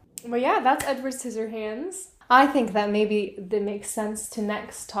 Well, yeah, that's Edward Scissorhands. I think that maybe it makes sense to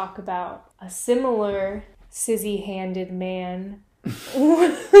next talk about a similar scissy-handed man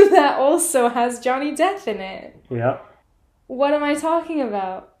that also has Johnny Depp in it. Yeah. What am I talking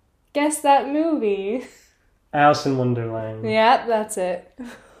about? Guess that movie. Alice in Wonderland. Yeah, that's it.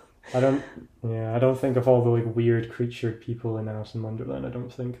 I don't think of all the like weird creature people in Alice in Wonderland. I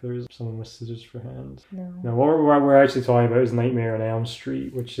don't think there's someone with scissors for hands. No, what we're actually talking about is Nightmare on Elm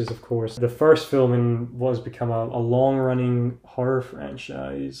Street, which is of course the first film in what has become a long-running horror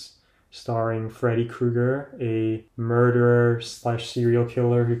franchise starring Freddy Krueger, a murderer slash serial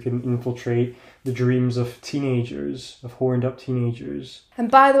killer who can infiltrate the dreams of teenagers, of horned-up teenagers.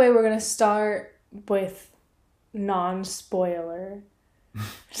 And by the way, we're going to start with non-spoiler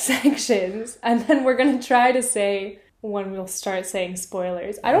sections, and then we're going to try to say when we'll start saying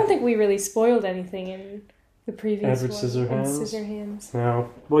spoilers. I don't think we really spoiled anything in the previous Edward one. Scissorhands. Scissorhands. No.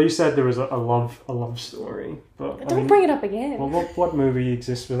 Well, you said there was a love story, but Don't bring it up again. Well, what movie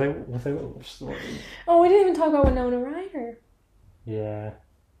exists without a love story? Oh, we didn't even talk about Winona Ryder. Yeah,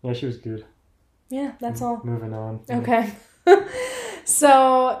 she was good. Yeah, that's all. Moving on. Okay.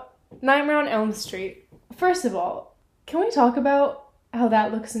 So, Nightmare on Elm Street. First of all, can we talk about how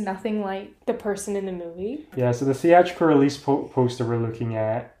that looks nothing like the person in the movie? Yeah, so the theatrical release poster we're looking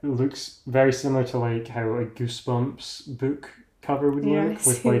at looks very similar to like how a Goosebumps book cover would look,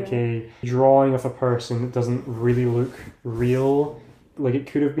 with like a drawing of a person that doesn't really look real. Like it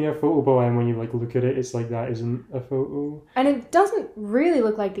could have been a photo, but when you like look at it, it's like that isn't a photo. And it doesn't really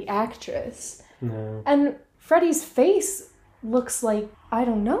look like the actress. No. And Freddy's face looks like, I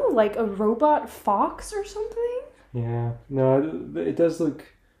don't know, like a robot fox or something? Yeah. No, it does look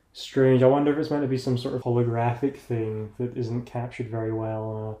strange. I wonder if it's meant to be some sort of holographic thing that isn't captured very well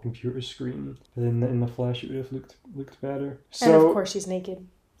on a computer screen. But in the flesh, it would have looked better. So, and of course she's naked.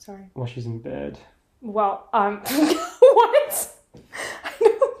 Sorry. Well, she's in bed. Well, what? I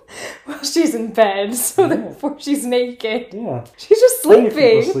know. Well, she's in bed, so therefore she's naked. Yeah. She's just Plenty of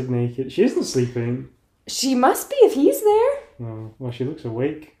sleeping. people sleep naked. She isn't sleeping. She must be if he's there. No. Well, she looks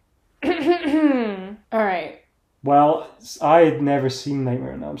awake. Alright. Well, I had never seen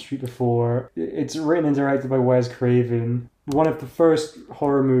Nightmare on Elm Street before. It's written and directed by Wes Craven. One of the first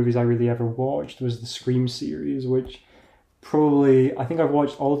horror movies I really ever watched was the Scream series, which probably... I think I've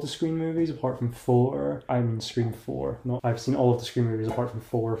watched all of the Scream movies apart from 4. I mean Scream 4. I've seen all of the Scream movies apart from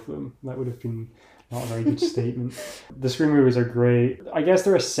 4 of them. That would have been not a very good statement. The Scream movies are great. I guess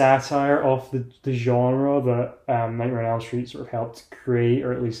they're a satire of the genre that Nightmare on Elm Street sort of helped create,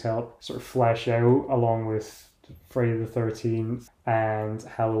 or at least help sort of flesh out, along with Friday the 13th and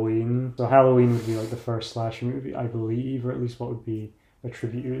Halloween. So Halloween would be like the first slasher movie, I believe, or at least what would be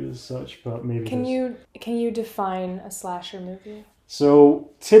attributed as such, but maybe... Can you define a slasher movie?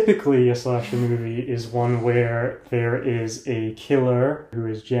 So typically a slasher movie is one where there is a killer who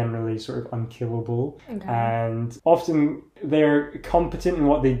is generally sort of unkillable, and often they're competent in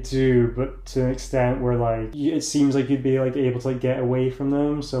what they do, but to an extent where like it seems like you'd be like able to like get away from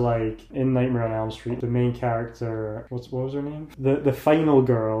them. So like in Nightmare on Elm Street, the main character, what was her name? The final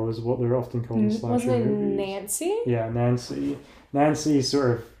girl is what they're often called in slasher Wasn't it movies. Nancy? Yeah, Nancy. Nancy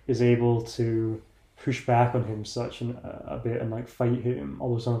sort of is able to push back on him a bit and like fight him,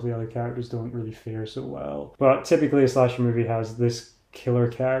 although some of the other characters don't really fare so well. But typically a slasher movie has this killer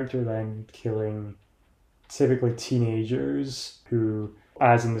character then killing typically teenagers who,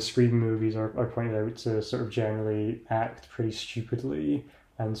 as in the Scream movies, are pointed out to sort of generally act pretty stupidly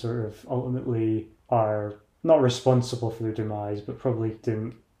and sort of ultimately are not responsible for their demise, but probably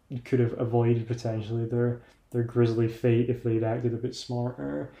could have avoided potentially their grisly fate if they'd acted a bit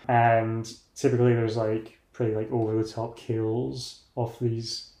smarter. And typically there's like pretty like over the top kills of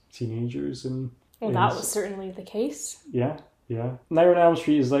these teenagers, and that was certainly the case. Yeah. Nightmare on Elm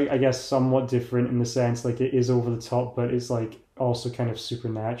Street is like, I guess, somewhat different in the sense like it is over the top, but it's like also kind of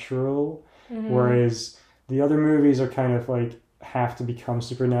supernatural. Whereas the other movies are kind of like have to become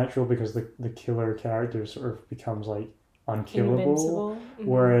supernatural because the killer character sort of becomes like unkillable.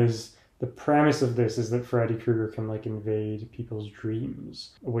 Whereas the premise of this is that Freddy Krueger can like invade people's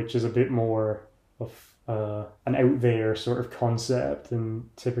dreams, which is a bit more of an out there sort of concept than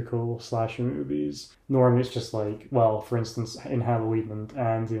typical slasher movies. Normally it's just like, well, for instance, in Halloween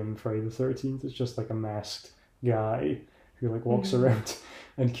and in Friday the 13th, it's just like a masked guy who like walks around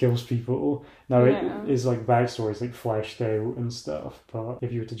and kills people. Now it is like backstory is like fleshed out and stuff, but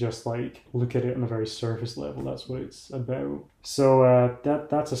if you were to just like look at it on a very surface level, that's what it's about. So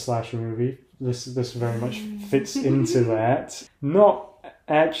that's a slasher movie. This very much fits into that. Not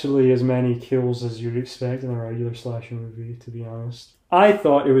actually as many kills as you'd expect in a regular slasher movie, to be honest. I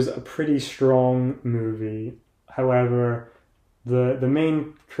thought it was a pretty strong movie. However, the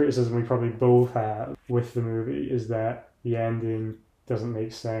main criticism we probably both have with the movie is that the ending doesn't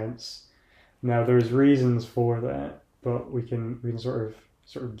make sense. Now there's reasons for that, but we can sort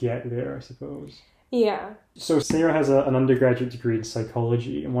of get there, I suppose. Yeah. So Sarah has an undergraduate degree in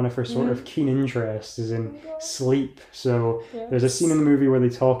psychology, and one of her sort of keen interests is in sleep. So there's a scene in the movie where they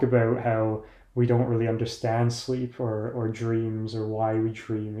talk about how we don't really understand sleep or dreams or why we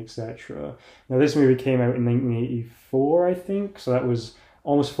dream, etc. Now this movie came out in 1984, I think, so that was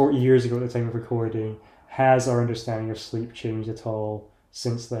almost 40 years ago at the time of recording. Has our understanding of sleep changed at all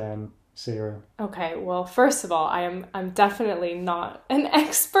since then, Sarah? Okay, well, first of all, I'm definitely not an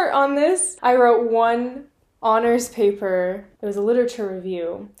expert on this. I wrote one honors paper. It was a literature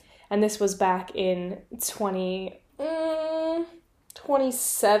review, and this was back in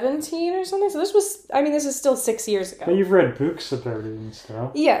 2017 or something. So this is still 6 years ago. But you've read books about it and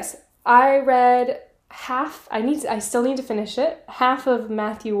stuff. Yes, I read half. I still need to finish it. Half of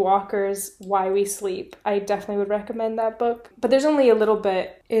Matthew Walker's Why We Sleep. I definitely would recommend that book. But there's only a little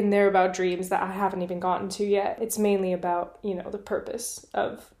bit in there about dreams that I haven't even gotten to yet. It's mainly about, the purpose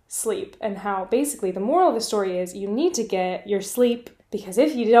of sleep and how basically the moral of the story is you need to get your sleep, because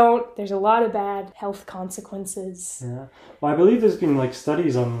if you don't, there's a lot of bad health consequences. Yeah. Well, I believe there's been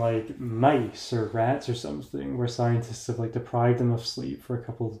studies on mice or rats or something where scientists have deprived them of sleep for a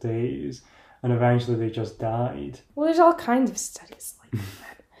couple of days and eventually they just died. Well, there's all kinds of studies like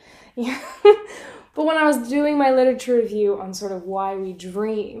that. Yeah. But when I was doing my literature review on sort of why we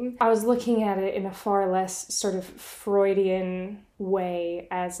dream, I was looking at it in a far less sort of Freudian way,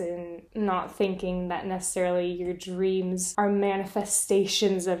 as in not thinking that necessarily your dreams are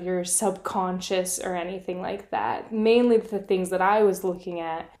manifestations of your subconscious or anything like that. Mainly the things that I was looking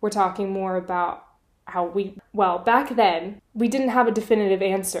at were talking more about how back then, we didn't have a definitive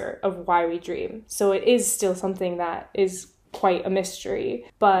answer of why we dream. So it is still something that is quite a mystery.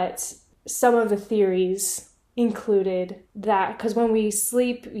 But some of the theories included that because when we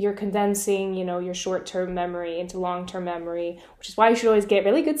sleep, you're condensing, your short-term memory into long-term memory, which is why you should always get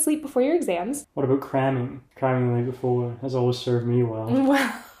really good sleep before your exams. What about cramming? Cramming the night before has always served me well.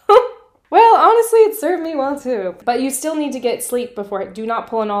 Well, honestly, it served me well too. But you still need to get sleep before it. Do not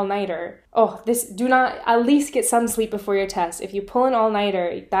pull an all-nighter. Do not at least get some sleep before your test. If you pull an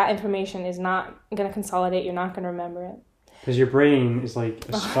all-nighter, that information is not going to consolidate. You're not going to remember it. Because your brain is like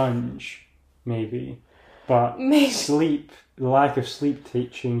a sponge, maybe. But sleep, the lack of sleep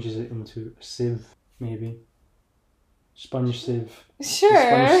changes it into a sieve, maybe. Sponge sieve. Sure,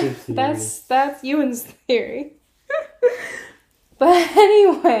 sponge sieve theory. That's Ewan's theory. But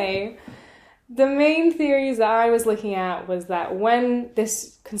anyway, the main theories that I was looking at was that when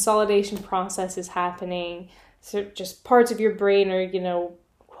this consolidation process is happening, so just parts of your brain are,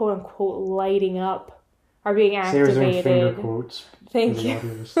 quote unquote, lighting up. Are being activated. Sarah's own finger quotes. Thank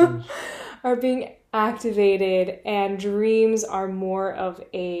you. Are being activated, and dreams are more of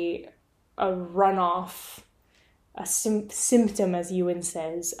a runoff, a symptom, as Ewan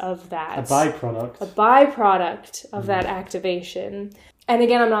says, of that. A byproduct. A byproduct of that activation. And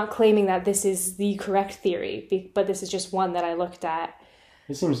again, I'm not claiming that this is the correct theory, but this is just one that I looked at.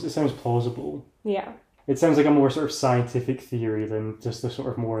 It sounds plausible. Yeah. It sounds like a more sort of scientific theory than just a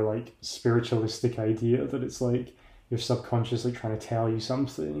sort of more spiritualistic idea that it's your subconscious trying to tell you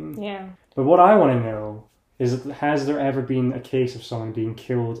something. Yeah. But what I want to know is, has there ever been a case of someone being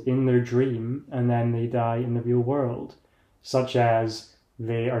killed in their dream and then they die in the real world? Such as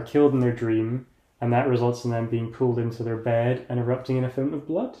they are killed in their dream and that results in them being pulled into their bed and erupting in a fountain of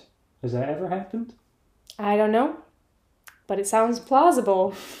blood? Has that ever happened? I don't know. But it sounds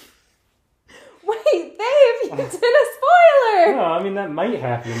plausible. Wait, Dave, you did a spoiler! No, I mean, that might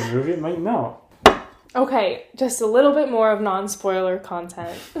happen in the movie, it might not. Okay, just a little bit more of non-spoiler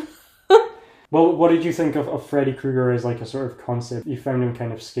content. Well, what did you think of Freddy Krueger as a sort of concept? You found him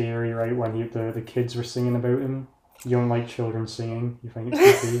kind of scary, right, when the kids were singing about him? You don't like children singing? You find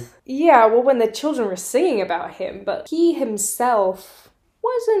it creepy? Yeah, well, when the children were singing about him, but he himself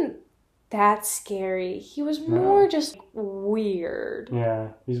wasn't that scary. He was more just weird. Yeah,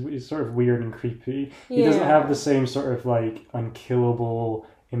 he's sort of weird and creepy. He doesn't have the same sort of unkillable,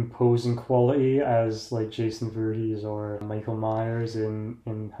 imposing quality as Jason Voorhees or Michael Myers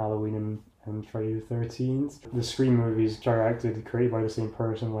in Halloween and Friday the 13th. The Scream movies directed and created by the same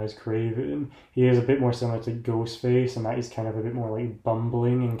person, Wes Craven. He is a bit more similar to Ghostface, and that is kind of a bit more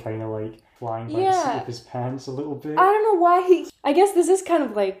bumbling and kind of flying by the seat of his pants a little bit. I don't know why I guess this is kind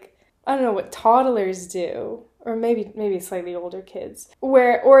of I don't know what toddlers do, or maybe slightly older kids,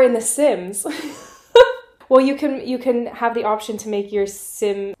 or in The Sims. Well, you can have the option to make your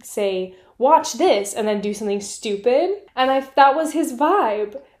sim say, watch this, and then do something stupid. And that was his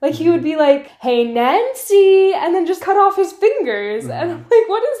vibe. He would be like, hey, Nancy, and then just cut off his fingers. And I'm like,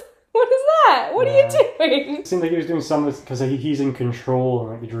 what is that? What are you doing? It seemed like he was doing something because he's in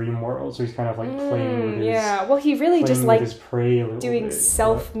control in the dream world, so he's kind of playing with his... Yeah, well, he really just his prey a little doing bit,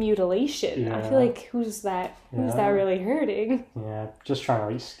 self-mutilation. Yeah. I feel like, who's that really hurting? Yeah, just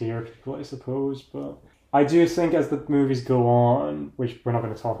trying to scare people, I suppose, but... I do think as the movies go on, which we're not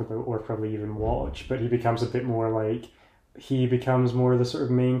going to talk about or probably even watch, but he becomes a bit more he becomes more the sort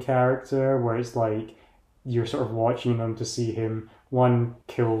of main character, where it's like you're sort of watching them to see him, one,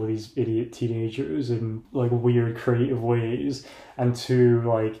 kill these idiot teenagers in like weird creative ways, and two,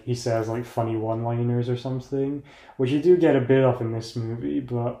 like he says like funny one-liners or something, which you do get a bit of in this movie,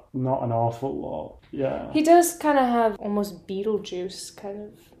 but not an awful lot. Yeah. He does kind of have almost Beetlejuice kind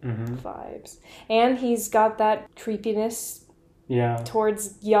of vibes. And he's got that creepiness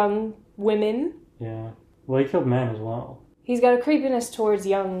towards young women. Yeah. Well, he killed men as well. He's got a creepiness towards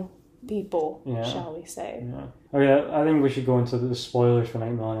young people, shall we say. Yeah. Okay, I think we should go into the spoilers for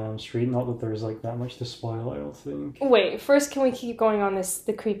Nightmare on Elm Street. Not that there's like that much to spoil, I don't think. Wait, first can we keep going on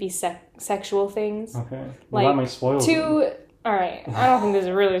the creepy sexual things? Okay. Well, that might spoil them. Alright, I don't think this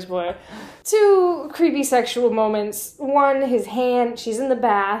is really a spoiler. 2 creepy sexual moments. 1, his hand, she's in the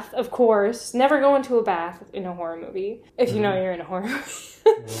bath, of course. Never go into a bath in a horror movie. If you know you're in a horror movie.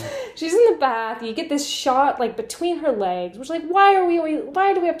 She's in the bath, you get this shot like between her legs, which like, why do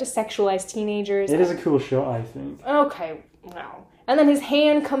we have to sexualize teenagers? It is a cool shot, I think. Okay, wow. And then his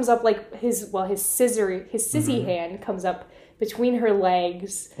hand comes up like his sissy hand comes up between her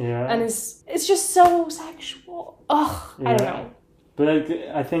legs. Yeah. And it's just so sexual. Ugh, I don't know. But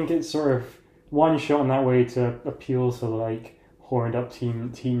I think it's sort of one shot in that way to appeal to like horned up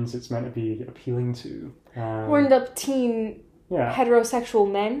teens it's meant to be appealing to. Horned up teen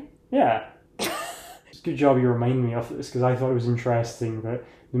heterosexual men? Yeah. It's a good job you remind me of this, because I thought it was interesting that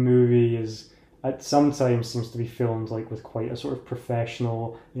the movie at sometimes seems to be filmed like with quite a sort of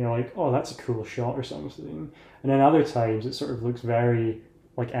professional, like, oh, that's a cool shot or something. And then other times it sort of looks very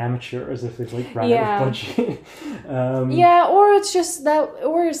like amateur, as if they've like ran out of budget. Or it's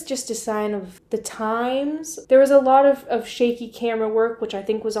just a sign of the times. There was a lot of shaky camera work, which I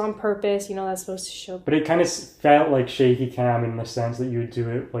think was on purpose. That's supposed to show. But it kind of felt like shaky cam in the sense that you would do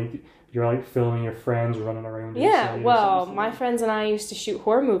it like you're like filming your friends running around. Yeah, well, my friends and I used to shoot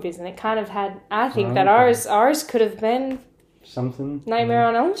horror movies, and it kind of had. I think that ours could have been something. Nightmare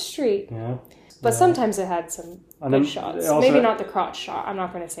on Elm Street. Yeah. But sometimes it had some good shots. Also, maybe not the crotch shot. I'm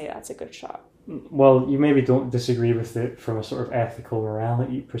not going to say that's a good shot. Well, you maybe don't disagree with it from a sort of ethical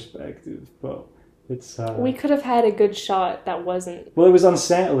morality perspective, but it's... we could have had a good shot that wasn't... Well, it was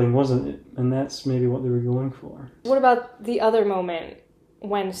unsettling, wasn't it? And that's maybe what they were going for. What about the other moment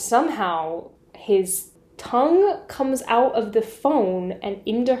when somehow his tongue comes out of the phone and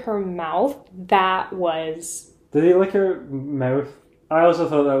into her mouth? That was... Did he lick her mouth? I also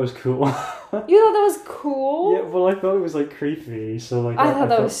thought that was cool. You thought that was cool? Yeah, well, I thought it was like creepy. So like, I thought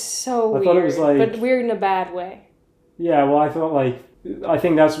that was so weird. I thought it was like, but weird in a bad way. Yeah, well, I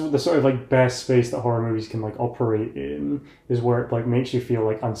think that's the sort of like best space that horror movies can like operate in, is where it like makes you feel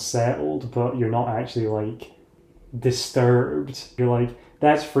like unsettled, but you're not actually like disturbed. You're like,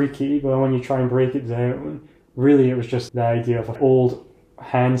 that's freaky, but when you try and break it down, really it was just the idea of an old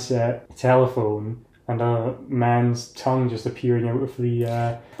handset telephone and a man's tongue just appearing out of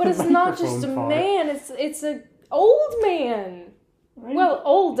the But it's not just a man, it's an old man. Well,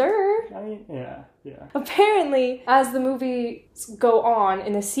 older. Yeah. Apparently, as the movies go on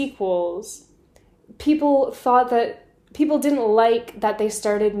in the sequels, people didn't like that they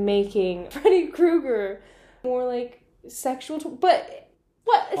started making Freddy Krueger more like sexual. But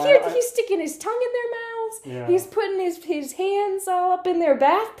what? He's sticking his tongue in their mouths. Yeah. He's putting his hands all up in their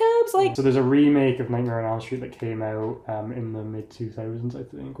bathtubs. Like, so there's a remake of Nightmare on Elm Street that came out in the mid-2000s, I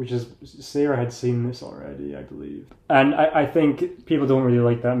think, which is, Sarah had seen this already, I believe. And I think people don't really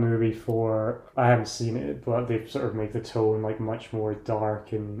like that movie I haven't seen it, but they sort of make the tone like much more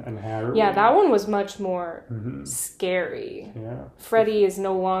dark and harrowing. Yeah, that one was much more scary. Yeah. Freddy is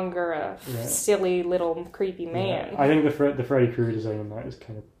no longer a silly little creepy man. Yeah. I think the Freddy Krueger design in that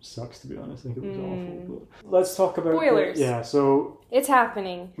kind of sucks, to be honest. I think it was awful. But let's talk about... Spoilers. So... It's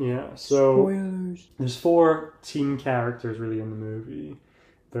happening. Yeah, so... Spoilers. There's 4 teen characters really in the movie.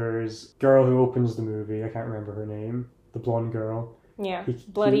 There's girl who opens the movie. I can't remember her name. The blonde girl. Yeah,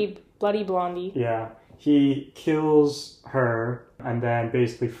 bloody blondie. Yeah. He kills her and then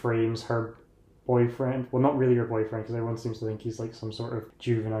basically frames her boyfriend. Well, not really her boyfriend, because everyone seems to think he's like some sort of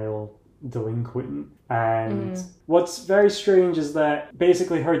juvenile delinquent. And what's very strange is that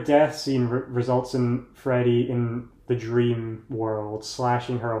basically her death scene results in Freddy in the dream world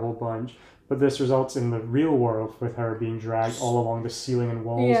slashing her a whole bunch. But this results in the real world with her being dragged all along the ceiling and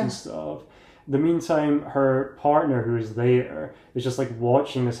walls and stuff. In the meantime, her partner, who is there, is just like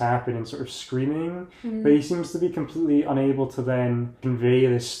watching this happen and sort of screaming. But he seems to be completely unable to then convey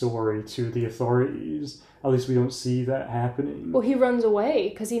this story to the authorities. at least we don't see that happening. Well, he runs away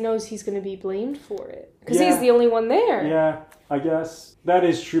because he knows he's going to be blamed for it. Because Yeah. he's the only one there. Yeah, I guess. That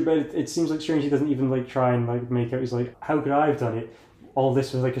is true, but it seems like Strange he doesn't even, like, try and, like, make out, he's like, how could I have done it? All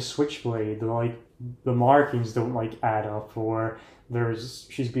this was, like, a switchblade, like, the markings don't, like, add up, or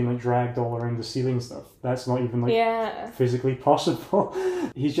she's been, like, dragged all around the ceiling and stuff. That's not even, like, physically possible.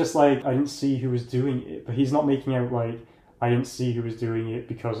 He's just like, I didn't see who was doing it, but he's not making out, like, I didn't see who was doing it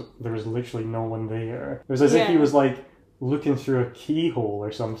because there was literally no one there. It was as if he was, like, looking through a keyhole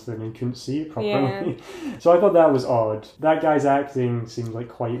or something and couldn't see it properly. Yeah. So I thought that was odd. That guy's acting seemed like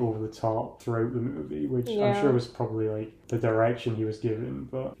quite over the top throughout the movie, which I'm sure was probably like the direction he was given,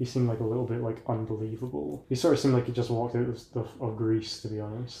 but he seemed like a little bit like unbelievable. He sort of seemed like he just walked out of Grease, to be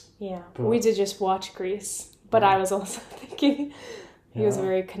honest. Yeah, but we did just watch Grease, but I was also thinking he was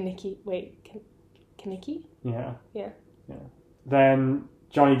very Kaneki. Wait, Kaneki? Yeah. Yeah. Yeah. Then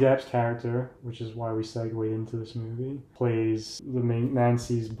Johnny Depp's character, which is why we segue into this movie, plays the main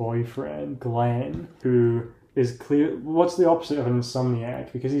Nancy's boyfriend, Glenn, who is clear. What's the opposite of an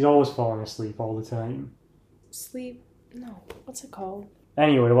insomniac? Because he's always falling asleep all the time. Sleep? No. What's it called?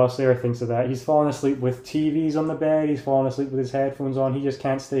 Anyway, while Sarah thinks of that, he's falling asleep with TVs on the bed, he's falling asleep with his headphones on, he just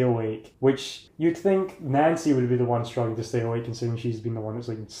can't stay awake. Which, you'd think Nancy would be the one struggling to stay awake, considering she's been the one that's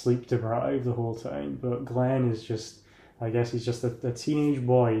like sleep deprived the whole time. But Glenn is just, I guess he's just a teenage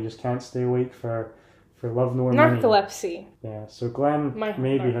boy. He just can't stay awake for love nor money. Narcolepsy. Yeah, so Glenn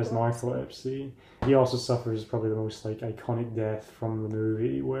maybe has narcolepsy. He also suffers probably the most like iconic death from the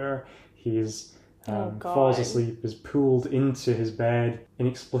movie, where he's falls asleep, is pulled into his bed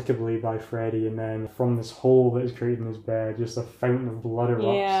inexplicably by Freddy, and then from this hole that is created in his bed, just a fountain of blood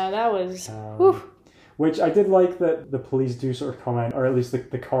erupts. Yeah, that was... Which I did like that the police do sort of comment, or at least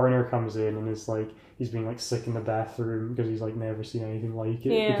the coroner comes in and is like, he's being like sick in the bathroom because he's like never seen anything like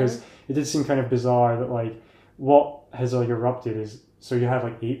it. Yeah. Because it did seem kind of bizarre that like what has like erupted is, so you have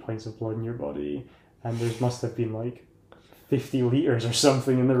like 8 pints of blood in your body, and there must have been like 50 litres or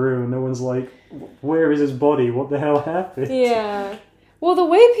something in the room, and no one's like, where is his body? What the hell happened? Yeah. Well, the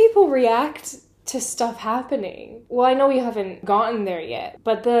way people react to stuff happening. Well, I know we haven't gotten there yet,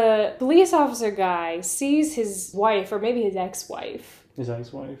 but the police officer guy sees his wife, or maybe his ex-wife. His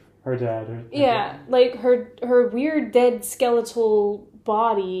ex-wife? Her dad. Her dad. Like her weird dead skeletal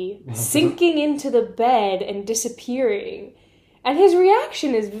body sinking into the bed and disappearing. And his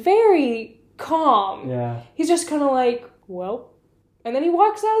reaction is very calm. Yeah. He's just kind of like, well, and then he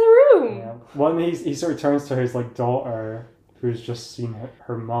walks out of the room. Yeah. Well, he sort of turns to his like daughter, who's just seen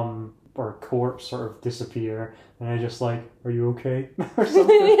her mum or corpse sort of disappear, and I just like, are you okay? Or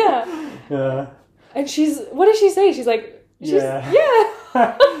something. Yeah. And what does she say? She's like, yeah.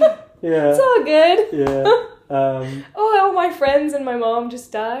 Yeah. It's all good. Yeah. All my friends and my mom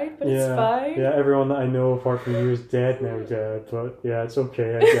just died, but it's fine. Yeah, everyone that I know apart from you is dead now, Dad, but yeah, it's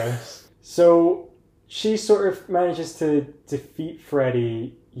okay, I guess. So she sort of manages to defeat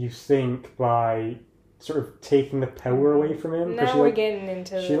Freddy, you think, by sort of taking the power away from him. Now we're getting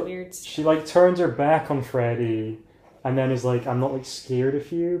into the weird stuff. She like turns her back on Freddy and then is like, I'm not like scared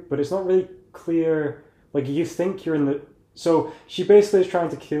of you, but it's not really clear. Like you think you're in the... So she basically is trying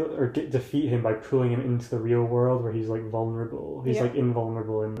to kill or defeat him by pulling him into the real world where he's like vulnerable. He's like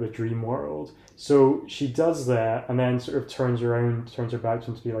invulnerable in the dream world. So she does that and then sort of turns her back to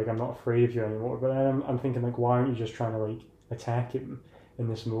him to be like, I'm not afraid of you anymore. But then I'm thinking like, why aren't you just trying to like attack him in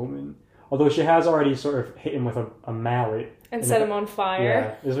this moment? Although she has already sort of hit him with a mallet. And set him on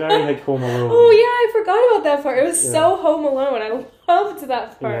fire. Yeah, it's very like Home Alone. Oh yeah, I forgot about that part. It was so Home Alone. I loved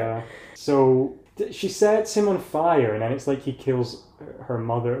that part. Yeah. So she sets him on fire, and then it's like he kills her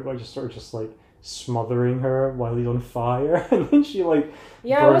mother by just like smothering her while he's on fire, and then she like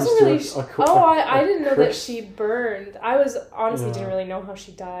I wasn't really. I didn't know that crisp. she burned. I was honestly didn't really know how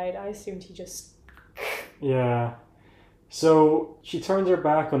she died. I assumed he just. Yeah. So she turns her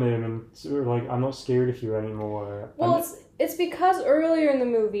back on him and sort of like, I'm not scared of you anymore. Well, it's because earlier in the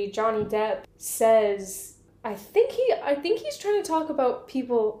movie, Johnny Depp says, I think he's trying to talk about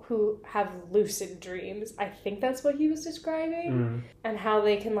people who have lucid dreams. I think that's what he was describing. And how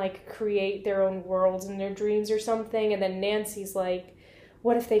they can like create their own worlds in their dreams or something. And then Nancy's like,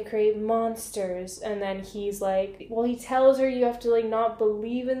 what if they create monsters? And then he's like, well, he tells her you have to like not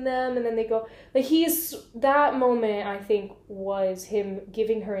believe in them. And then they go, like that moment I think was him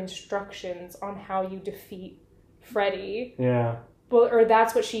giving her instructions on how you defeat Freddy. Yeah. Or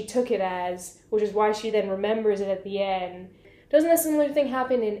that's what she took it as, which is why she then remembers it at the end. Doesn't a similar thing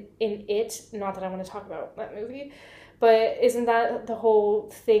happen in It? Not that I want to talk about that movie. But isn't that the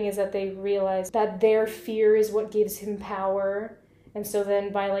whole thing, is that they realize that their fear is what gives him power? And so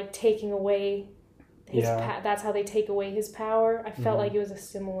then by like taking away that's how they take away his power. I felt like it was a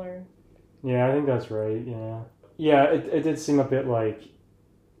similar... Yeah, I think that's right, yeah. Yeah, it did seem a bit like...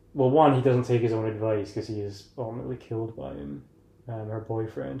 Well, one, he doesn't take his own advice because he is ultimately killed by him. Her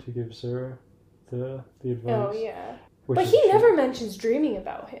boyfriend who gives her the advice. Oh, yeah. But he never mentions dreaming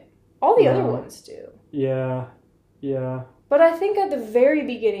about him. All the other ones do. Yeah, yeah. But I think at the very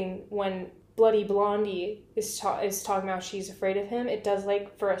beginning, when Bloody Blondie is talking about she's afraid of him, it does,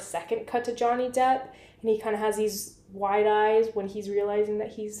 like, for a second cut to Johnny Depp, and he kind of has these wide eyes when he's realizing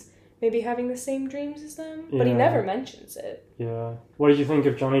that he's maybe having the same dreams as them, but he never mentions it. Yeah. What did you think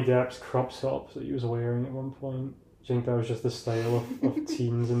of Johnny Depp's crop top that he was wearing at one point? Do you think that was just the style of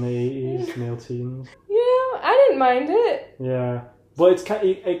teens in the 80s, male teens? Yeah, I didn't mind it. Yeah. But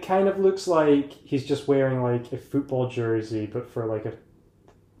it kind of looks like he's just wearing like a football jersey, but for like a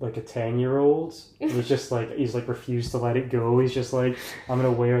 10-year-old. He's just like, he's like refused to let it go. He's just like, I'm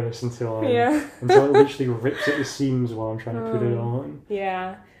going to wear this until it literally rips at the seams while I'm trying to put it on.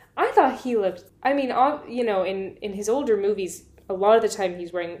 Yeah. I thought he looked, I mean, you know, in his older movies, a lot of the time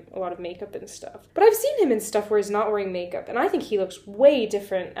he's wearing a lot of makeup and stuff. But I've seen him in stuff where he's not wearing makeup, and I think he looks way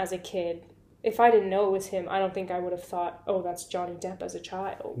different as a kid. If I didn't know it was him, I don't think I would have thought, oh, that's Johnny Depp as a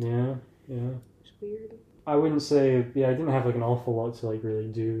child. Yeah, yeah. It's weird. I wouldn't say, I didn't have like an awful lot to like really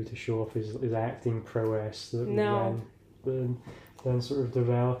do to show off his acting prowess that then sort of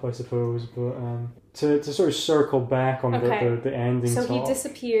develop, I suppose. But to sort of circle back on the ending. So talk, he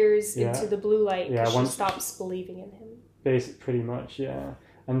disappears into the blue light because she stops believing in him. Pretty much, yeah.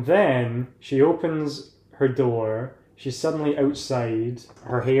 And then she opens her door. She's suddenly outside.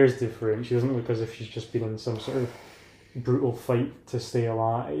 Her hair's different. She doesn't look as if she's just been in some sort of brutal fight to stay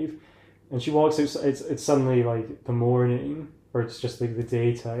alive. And she walks out. It's suddenly like the morning, or it's just like the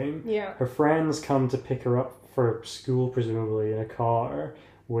daytime. Yeah. Her friends come to pick her up for school, presumably in a car,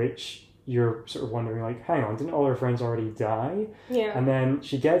 which you're sort of wondering, like, hang on, didn't all her friends already die? Yeah. And then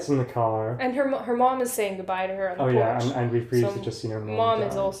she gets in the car. And her mom is saying goodbye to her on the porch. Yeah, and we've previously just seen her mom die.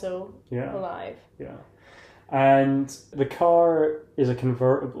 Is also alive. Yeah. And the car is a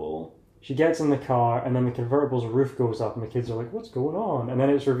convertible. She gets in the car, and then the convertible's roof goes up, and the kids are like, what's going on? And then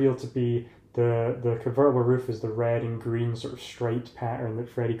it's revealed to be the convertible roof is the red and green sort of striped pattern that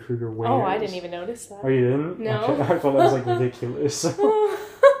Freddy Krueger wears. Oh, I didn't even notice that. Oh, you didn't? No. Okay. I thought that was like ridiculous.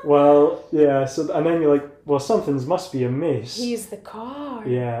 Well, yeah, so, and then you're like, well, something's must be amiss. He's the car.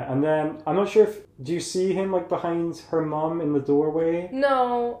 Yeah, and then, I'm not sure do you see him, like, behind her mum in the doorway?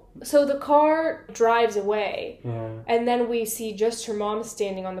 No. So the car drives away. Yeah. And then we see just her mom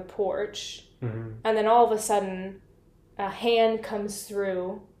standing on the porch. Mm-hmm. And then all of a sudden, a hand comes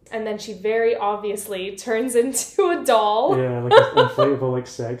through. And then she very obviously turns into a doll. Yeah, like an inflatable, like,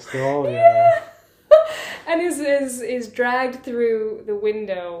 sex doll. Yeah. And is dragged through the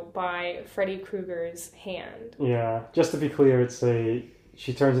window by Freddy Krueger's hand. Yeah, just to be clear,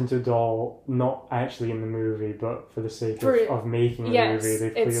 she turns into a doll, not actually in the movie, but for the sake of making the movie,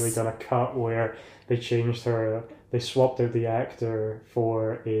 they've clearly done a cut where they changed her, they swapped out the actor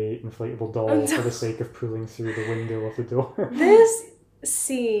for a inflatable doll for the sake of pulling through the window of the door. This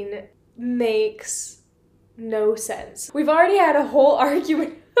scene makes no sense. We've already had a whole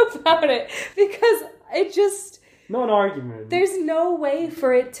argument about it because it just... Not an argument. There's no way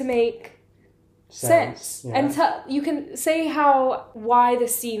for it to make sense. Yeah. And you can say why the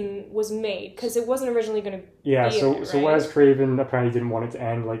scene was made, because it wasn't originally going to be so Wes Craven apparently didn't want it to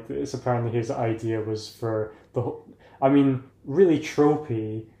end like this. Apparently his idea was for really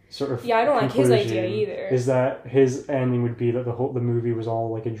tropey sort of I don't like his idea either. Is that his ending would be that the movie was all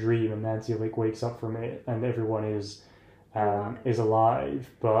like a dream and Nancy like wakes up from it and everyone is alive.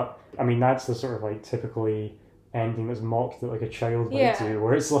 But I mean that's the sort of like typically ending that's mocked that like a child might do,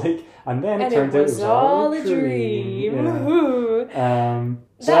 where it's like and then it turned out it was all a dream. Yeah.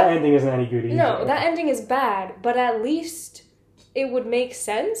 So that ending isn't any good either. No, that ending is bad, but at least it would make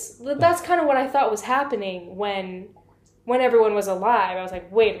sense. That's kind of what I thought was happening when everyone was alive. I was like,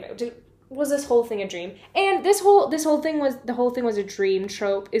 wait a minute, was this whole thing a dream? And the whole thing was a dream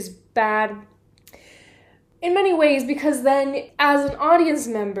trope is bad in many ways, because then as an audience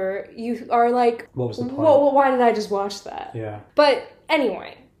member, you are like, what was the point? Why did I just watch that? Yeah. But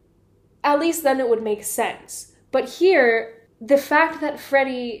anyway, at least then it would make sense. But here, the fact that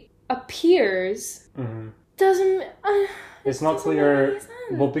Freddy appears doesn't... it's not clear...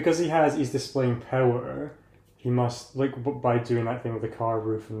 Well, because he's displaying power... He must, like, by doing that thing with the car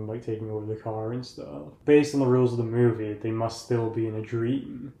roof and, like, taking over the car and stuff. Based on the rules of the movie, they must still be in a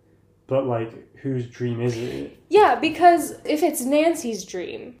dream. But, like, whose dream is it? Yeah, because if it's Nancy's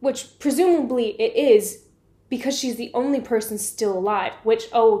dream, which presumably it is, because she's the only person still alive, which,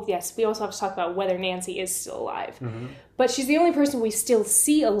 oh yes, we also have to talk about whether Nancy is still alive. Mm-hmm. But she's the only person we still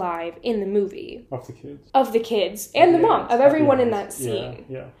see alive in the movie. Of the kids. Of the kids. And the mom. Of everyone in that scene.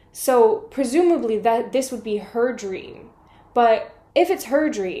 Yeah. So presumably that this would be her dream. But if it's her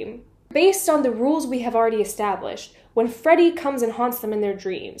dream, based on the rules we have already established, when Freddy comes and haunts them in their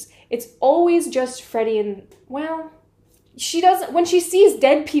dreams, it's always just Freddy and, well, she doesn't, when she sees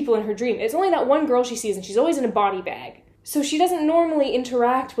dead people in her dream, it's only that one girl she sees and she's always in a body bag. So she doesn't normally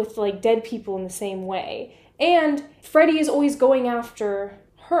interact with, like, dead people in the same way. And Freddy is always going after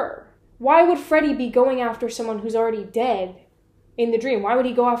her. Why would Freddy be going after someone who's already dead in the dream? Why would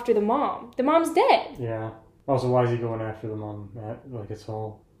he go after the mom? The mom's dead. Yeah. Also, why is he going after the mom? Like, it's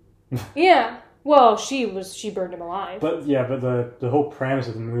all... Yeah. Well, she burned him alive. But the whole premise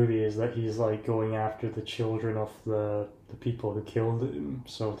of the movie is that he's, like, going after the children of the people who killed him.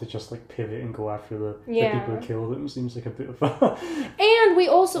 So to just, like, pivot and go after the people who killed him seems like a bit of a... And we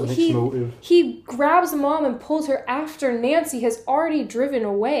also, motive. He grabs the mom and pulls her after Nancy has already driven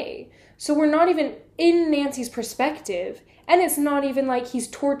away. So we're not even in Nancy's perspective. And it's not even like he's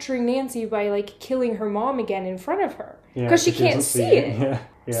torturing Nancy by, like, killing her mom again in front of her. Because she can't see it.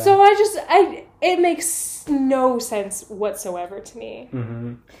 Yeah. So it makes no sense whatsoever to me.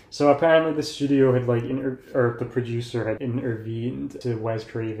 Mm-hmm. So apparently the studio had, like, or the producer had intervened to Wes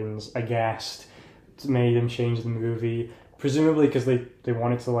Craven's aghast, made him change the movie, presumably because they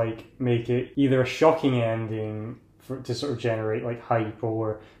wanted to, like, make it either a shocking ending to sort of generate, like, hype,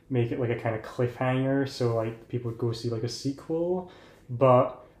 or make it like a kind of cliffhanger so, like, people would go see, like, a sequel.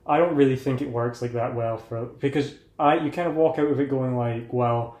 But I don't really think it works like that well because you kind of walk out of it going, like,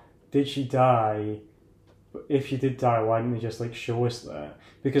 well, did she die? If she did die, why didn't they just, like, show us that?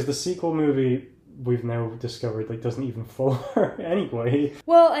 Because the sequel movie, we've now discovered, like, doesn't even follow her anyway.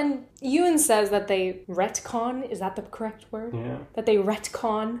 Well, and Ewan says that they retcon, is that the correct word? Yeah. That they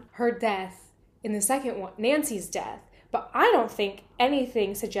retcon her death in the second one, Nancy's death. But I don't think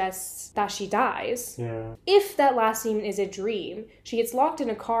anything suggests that she dies. Yeah. If that last scene is a dream, she gets locked in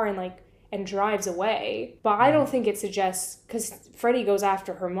a car and drives away. But I don't think it suggests, because Freddy goes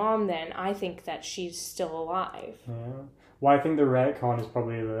after her mom then, I think that she's still alive. Yeah. Well, I think the retcon is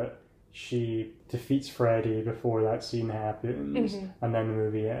probably that she defeats Freddy before that scene happens, and then the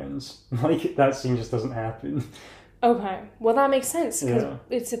movie ends. Like, that scene just doesn't happen. Okay. Well, that makes sense, because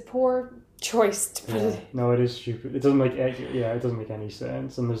it's a poor choice to put it. No, it is stupid. It doesn't make any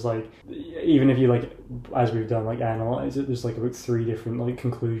sense. And there's, like, even if you, like, as we've done, like, analyze it, there's, like, about 3 different, like,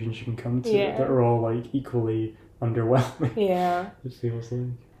 conclusions you can come to that are all, like, equally underwhelming. Yeah. It feels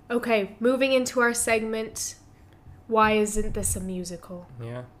like. Okay, moving into our segment, why isn't this a musical?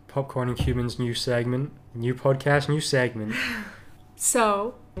 Yeah. Popcorn and Cuban's new segment. New podcast, new segment.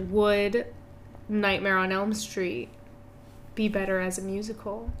 So, would Nightmare on Elm Street be better as a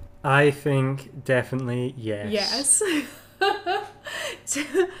musical? I think definitely yes. Yes.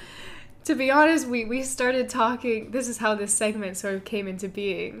 To be honest, we started talking, this is how this segment sort of came into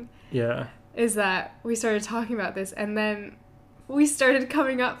being. Yeah. Is that we started talking about this and then we started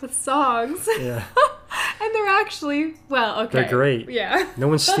coming up with songs. Yeah. And they're actually, well, okay. They're great. Yeah. No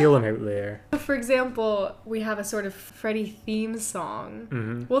one's stealing them out there. For example, we have a sort of Freddy theme song.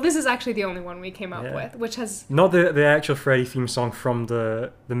 Mm-hmm. Well, this is actually the only one we came up with, which has... Not the actual Freddy theme song from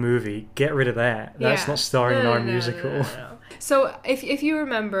the movie. Get rid of that. That's not starring in our musical. No. So, if you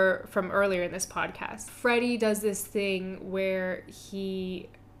remember from earlier in this podcast, Freddy does this thing where he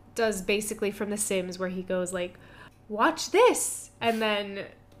does basically from The Sims, where he goes like, watch this! And then...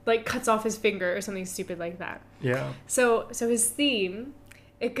 like, cuts off his finger or something stupid like that. Yeah. So his theme,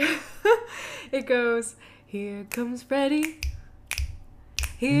 it goes, here comes Freddy,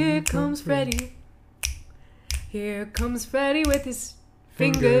 here comes Freddy, here comes Freddy with his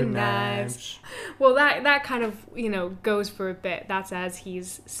finger knives. Well, that kind of, goes for a bit. That's as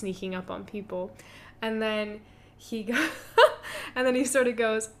he's sneaking up on people. And then and then he sort of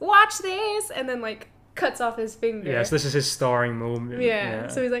goes, watch this! And then, like, cuts off his finger. Yes, this is his starring moment. Yeah.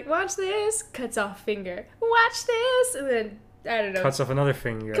 So he's like, watch this, cuts off finger. Watch this, and then, I don't know. Cuts off another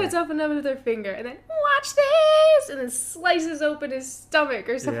finger. Cuts off another finger, and then, watch this, and then slices open his stomach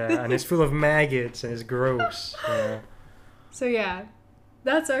or something. Yeah, and it's full of maggots, and it's gross. Yeah. So yeah,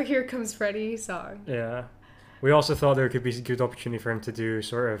 that's our Here Comes Freddy song. Yeah. We also thought there could be a good opportunity for him to do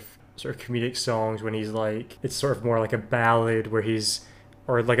sort of comedic songs when he's like, it's sort of more like a ballad where he's,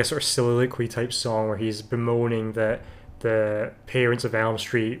 or like a sort of soliloquy type song where he's bemoaning that the parents of Elm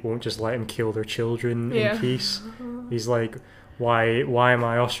Street won't just let him kill their children in peace. He's like, why am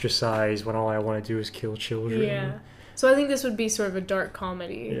I ostracized when all I want to do is kill children? Yeah. So I think this would be sort of a dark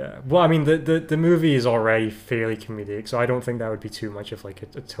comedy. Yeah. Well, I mean, the movie is already fairly comedic, so I don't think that would be too much of like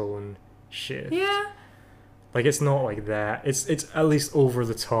a tone shift. Yeah. Like, it's not like that. It's at least over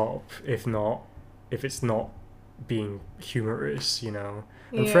the top, if it's not being humorous, you know.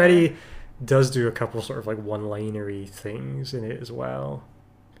 And Yeah. Freddy does do a couple sort of like one-linery things in it as well.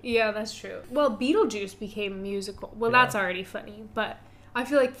 Yeah, that's true. Well, Beetlejuice became musical. Well, Yeah. that's already funny, but I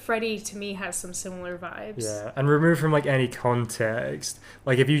feel like Freddy to me has some similar vibes. Yeah, and removed from like any context.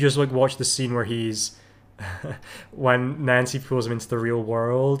 Like, if you just like watch the scene where he's when Nancy pulls him into the real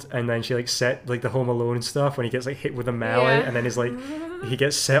world, and then she like set like the Home Alone stuff when he gets like hit with a mallet, Yeah. and then is like he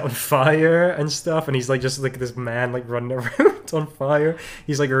gets set on fire and stuff, and he's like just like this man like running around on fire.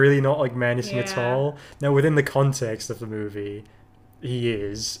 He's like really not like menacing at Yeah. all. Now, within the context of the movie, he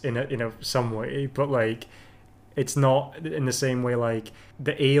is in a some way, but like it's not in the same way. Like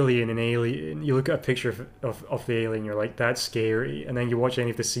the alien in Alien, you look at a picture of the alien, you're like, that's scary, and then you watch any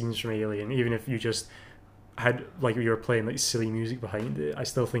of the scenes from Alien, even if you just had like you were playing like silly music behind it, I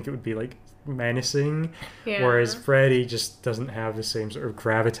still think it would be like menacing. Yeah. Whereas Freddy just doesn't have the same sort of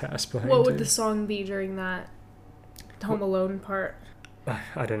gravitas behind What would it. the song be during that Home Alone part?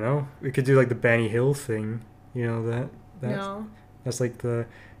 I don't know. We could do like the Benny Hill thing, you know, No. that's like the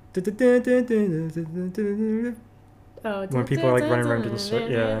Oh, when people are like running around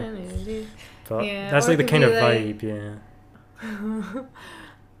in yeah. But Yeah, that's or like the it could kind be of like- vibe, yeah.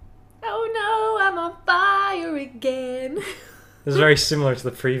 Oh no, I'm on fire again. It's very similar to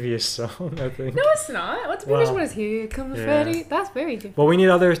the previous song, I think. No, it's not. What's the previous Well, one? Is Here Comes yeah. Freddy? That's very different. Well, we need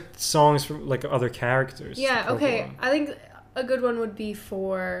other songs from like other characters. to Yeah, put okay. on. I think a good one would be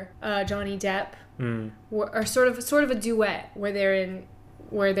for Johnny Depp, Mm. or sort of a duet where they're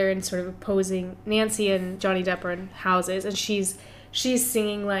in sort of opposing. Nancy and Johnny Depp are in houses, and she's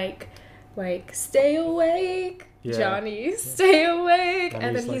singing like stay awake, Yeah. Johnny, stay awake, And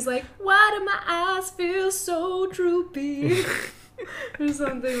and then he's he's like, why do my eyes feel so droopy, or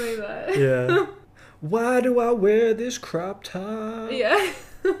something like that. Yeah. Why do I wear this crop top? Yeah.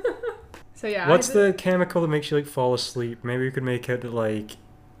 So yeah. What's the chemical that makes you like fall asleep? Maybe we could make it that like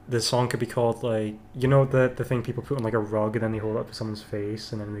the song could be called like, you know, the thing people put on like a rug and then they hold it up to someone's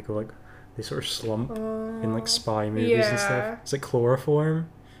face and then they go like, they sort of slump in like spy movies and yeah. stuff. It's like chloroform.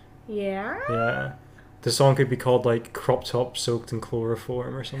 Yeah. Yeah. The song could be called like crop top soaked in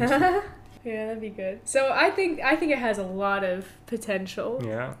chloroform or something. Yeah, that'd be good. So I think it has a lot of potential.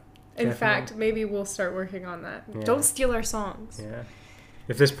 Yeah. In definitely. fact, maybe we'll start working on that. Yeah. Don't steal our songs. Yeah.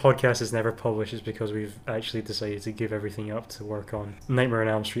 If this podcast is never published, it's because we've actually decided to give everything up to work on Nightmare on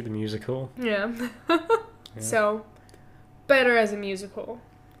Elm Street, the musical. Yeah. Yeah. So, better as a musical.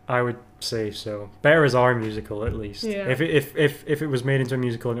 I would say so. Better as our musical, at least. Yeah. If it was made into a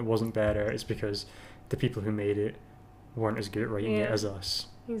musical and it wasn't better, it's because the people who made it weren't as good at writing it Yeah. as us.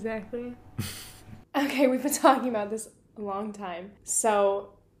 Exactly. Okay, we've been talking about this a long time.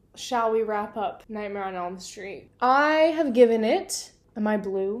 So, shall we wrap up Nightmare on Elm Street? I have given it... Am I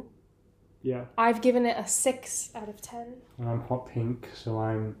blue? Yeah. I've given it a 6 out of 10. And I'm hot pink,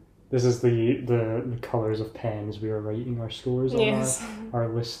 so this is the colours of pens we were writing our scores on Yes. our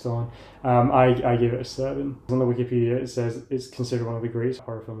list on. I give it a 7. On the Wikipedia it says it's considered one of the greatest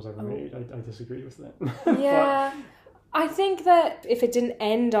horror films ever made. I disagree with that. Yeah. I think that if it didn't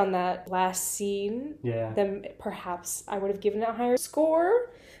end on that last scene, Yeah. then perhaps I would have given it a higher score.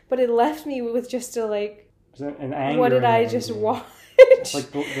 But it left me with just a like, Is that an anger what did I ending? just watch?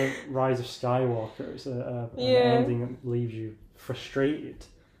 Like the Rise of Skywalker. It's an Yeah. ending that leaves you frustrated.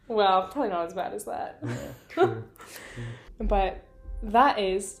 Well, probably not as bad as that. Yeah, true. But that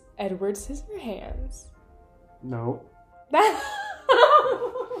is Edward Scissorhands. No. That.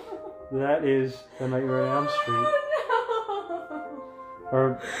 That is The Nightmare on Elm Street. Oh,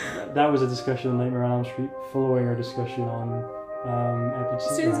 Or that was a discussion on Nightmare on Elm Street following our discussion on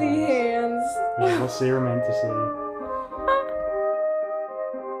episode no. Scissorhands. Which is what Sarah meant to say.